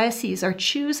 local dioceses are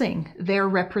choosing their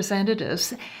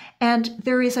representatives, and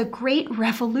there is a great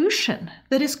revolution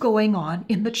that is going on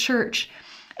in the church.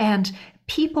 And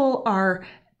people are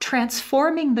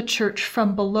transforming the church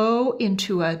from below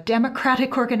into a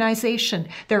democratic organization.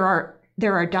 There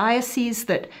are dioceses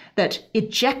that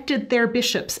ejected their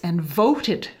bishops and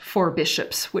voted for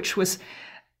bishops, which was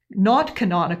not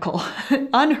canonical,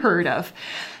 unheard of.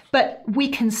 But we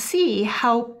can see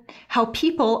how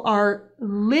people are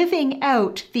living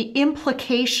out the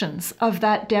implications of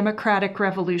that democratic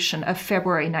revolution of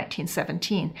February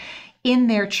 1917 in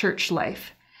their church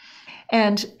life.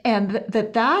 And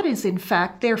that is, in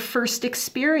fact, their first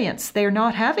experience. They're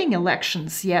not having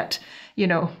elections yet,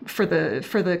 for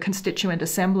the Constituent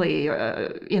Assembly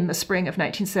in the spring of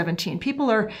 1917.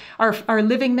 People are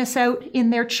living this out in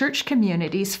their church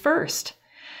communities first.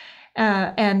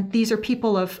 And these are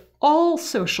people of all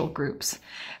social groups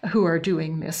who are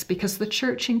doing this, because the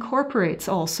church incorporates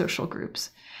all social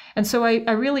groups. And so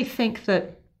I really think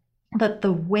that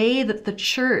the way that the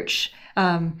church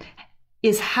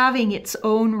is having its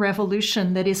own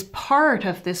revolution that is part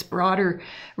of this broader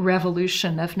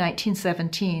revolution of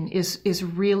 1917 is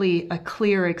really a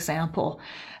clear example,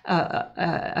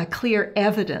 a clear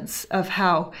evidence of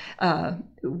how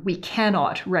we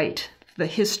cannot write the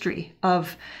history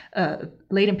of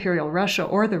late imperial Russia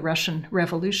or the Russian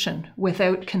Revolution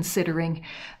without considering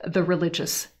the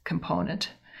religious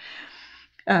component.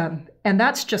 And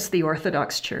that's just the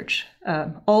Orthodox Church.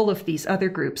 All of these other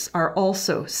groups are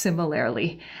also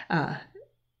similarly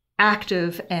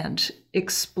active and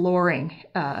exploring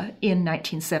in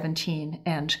 1917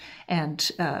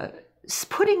 and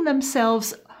putting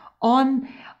themselves on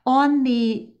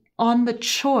the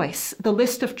choice, the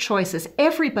list of choices.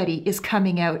 Everybody is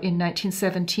coming out in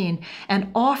 1917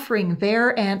 and offering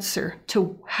their answer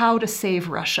to how to save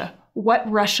Russia, what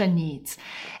Russia needs.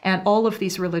 And all of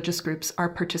these religious groups are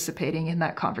participating in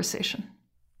that conversation.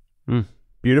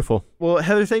 Beautiful. Well,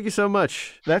 Heather, thank you so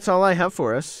much. That's all I have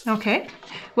for us. Okay.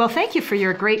 Well, thank you for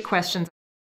your great questions.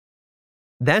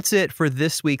 That's it for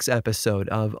this week's episode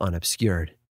of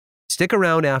Unobscured. Stick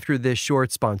around after this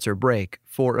short sponsor break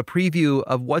for a preview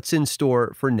of what's in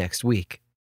store for next week.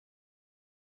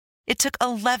 It took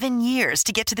 11 years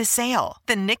to get to this sale.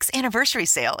 The Knix Anniversary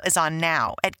Sale is on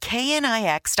now at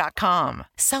knix.com.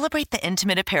 Celebrate the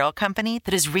intimate apparel company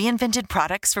that has reinvented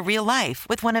products for real life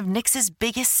with one of Knix's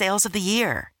biggest sales of the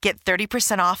year. Get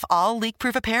 30% off all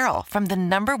leak-proof apparel from the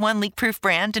 #1 leak-proof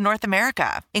brand in North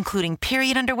America, including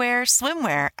period underwear,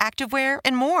 swimwear, activewear,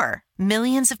 and more.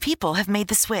 Millions of people have made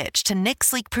the switch to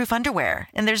Knix leak-proof underwear,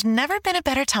 and there's never been a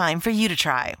better time for you to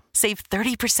try. Save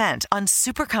 30% on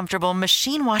super comfortable,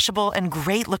 machine-washable, and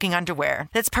great-looking underwear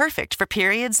that's perfect for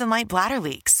periods and light bladder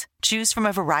leaks. Choose from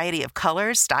a variety of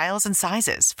colors, styles, and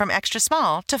sizes, from extra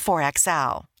small to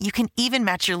 4XL. You can even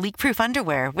match your leak-proof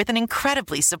underwear with an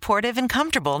incredibly supportive and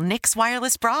comfortable Knix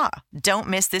wireless bra. Don't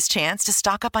miss this chance to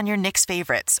stock up on your Knix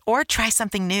favorites or try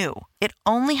something new. It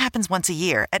only happens once a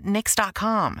year at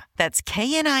Knix.com. That's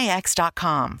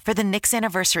knix.com for the Knix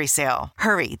Anniversary Sale.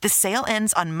 Hurry, the sale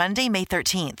ends on Monday, May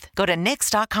 13th. Go to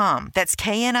Knix.com. That's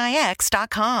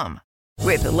knix.com.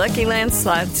 With the Lucky Land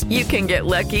Slots, you can get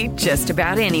lucky just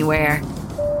about anywhere.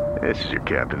 This is your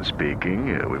captain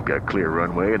speaking. We've got clear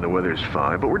runway and the weather's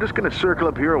fine, but we're just going to circle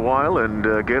up here a while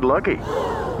and get lucky.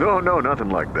 No, nothing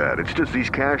like that. It's just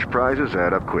these cash prizes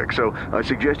add up quick. So I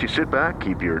suggest you sit back,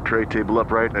 keep your tray table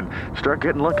upright, and start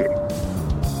getting lucky.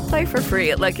 Play for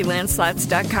free at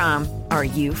LuckyLandSlots.com. Are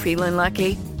you feeling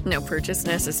lucky? No purchase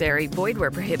necessary. Void where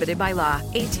prohibited by law.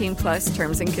 18+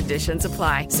 terms and conditions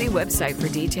apply. See website for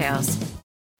details.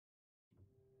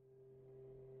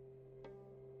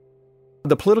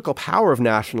 The political power of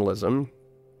nationalism,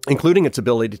 including its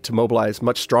ability to mobilize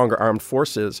much stronger armed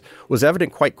forces, was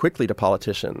evident quite quickly to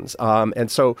politicians.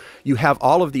 And so you have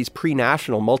all of these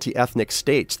pre-national multi-ethnic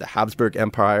states, the Habsburg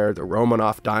Empire, the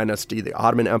Romanov dynasty, the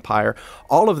Ottoman Empire.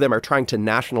 All of them are trying to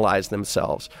nationalize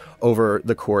themselves over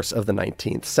the course of the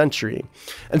 19th century.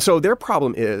 And so their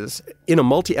problem is, in a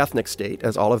multi-ethnic state,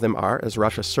 as all of them are, as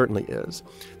Russia certainly is,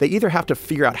 they either have to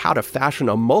figure out how to fashion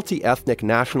a multi-ethnic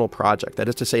national project, that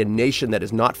is to say a nation that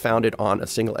is not founded on a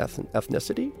single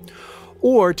ethnicity,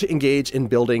 or to engage in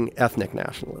building ethnic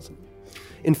nationalism.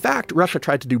 In fact, Russia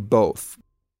tried to do both.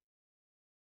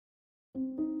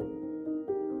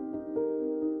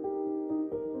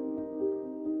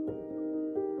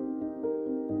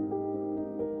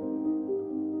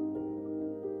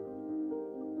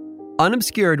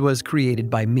 Unobscured was created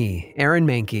by me, Aaron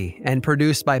Mahnke, and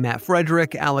produced by Matt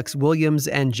Frederick, Alex Williams,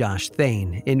 and Josh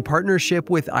Thane in partnership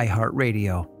with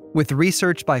iHeartRadio. with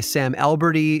research by Sam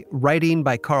Alberti, writing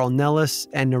by Carl Nellis,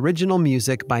 and original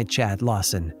music by Chad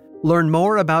Lawson. Learn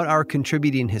more about our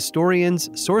contributing historians,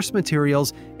 source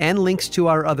materials, and links to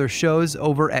our other shows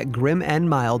over at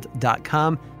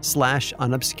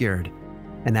grimandmild.com/unobscured.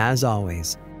 And as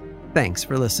always, thanks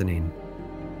for listening.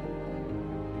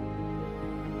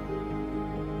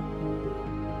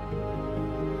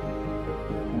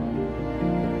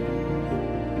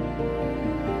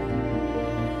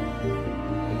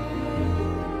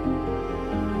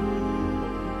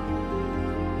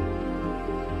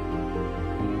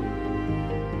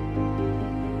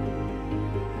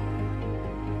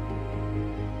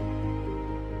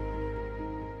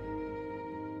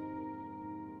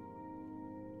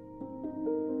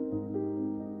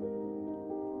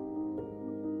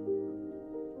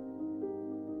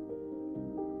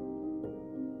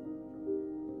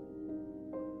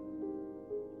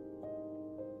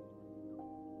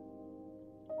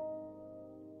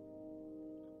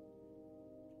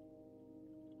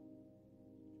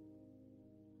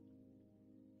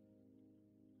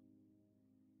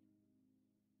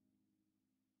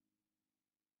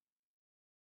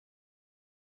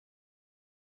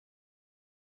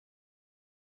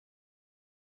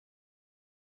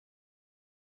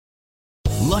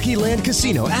 Lucky Land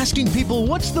Casino, asking people,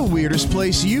 what's the weirdest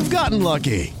place you've gotten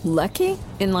lucky? Lucky?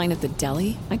 In line at the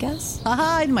deli, I guess?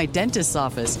 Aha, in my dentist's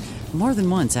office. More than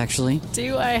once, actually.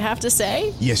 Do I have to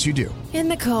say? Yes, you do. In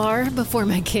the car before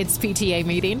my kids' PTA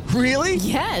meeting. Really?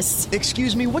 Yes.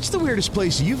 Excuse me, what's the weirdest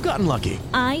place you've gotten lucky?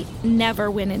 I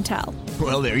never win and tell.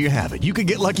 Well, there you have it. You can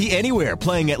get lucky anywhere,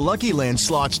 playing at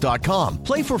LuckyLandSlots.com.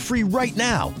 Play for free right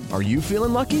now. Are you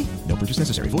feeling lucky? No purchase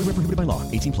necessary. Void where prohibited by law.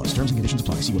 18+. Terms and conditions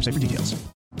apply. See website for details.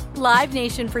 Live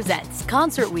Nation presents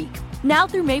Concert Week. Now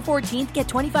through May 14th, get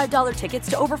 $25 tickets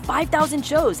to over 5,000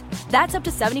 shows. That's up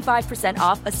to 75%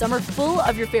 off a summer full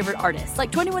of your favorite artists like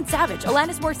 21 Savage,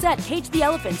 Alanis Morissette, Cage the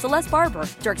Elephant, Celeste Barber,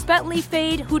 Dierks Bentley,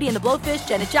 Fade, Hootie and the Blowfish,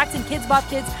 Janet Jackson, Kids Bop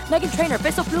Kids, Meghan Trainor,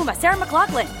 Bissell Pluma, Sarah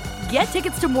McLachlan. Get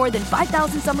tickets to more than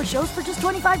 5,000 summer shows for just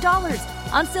 $25.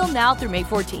 Until now through May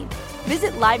 14th.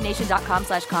 Visit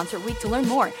LiveNation.com/Concert Week to learn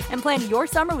more and plan your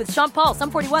summer with Sean Paul,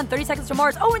 Sum 41, 30 Seconds to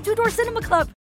Mars, and Two Door Cinema Club.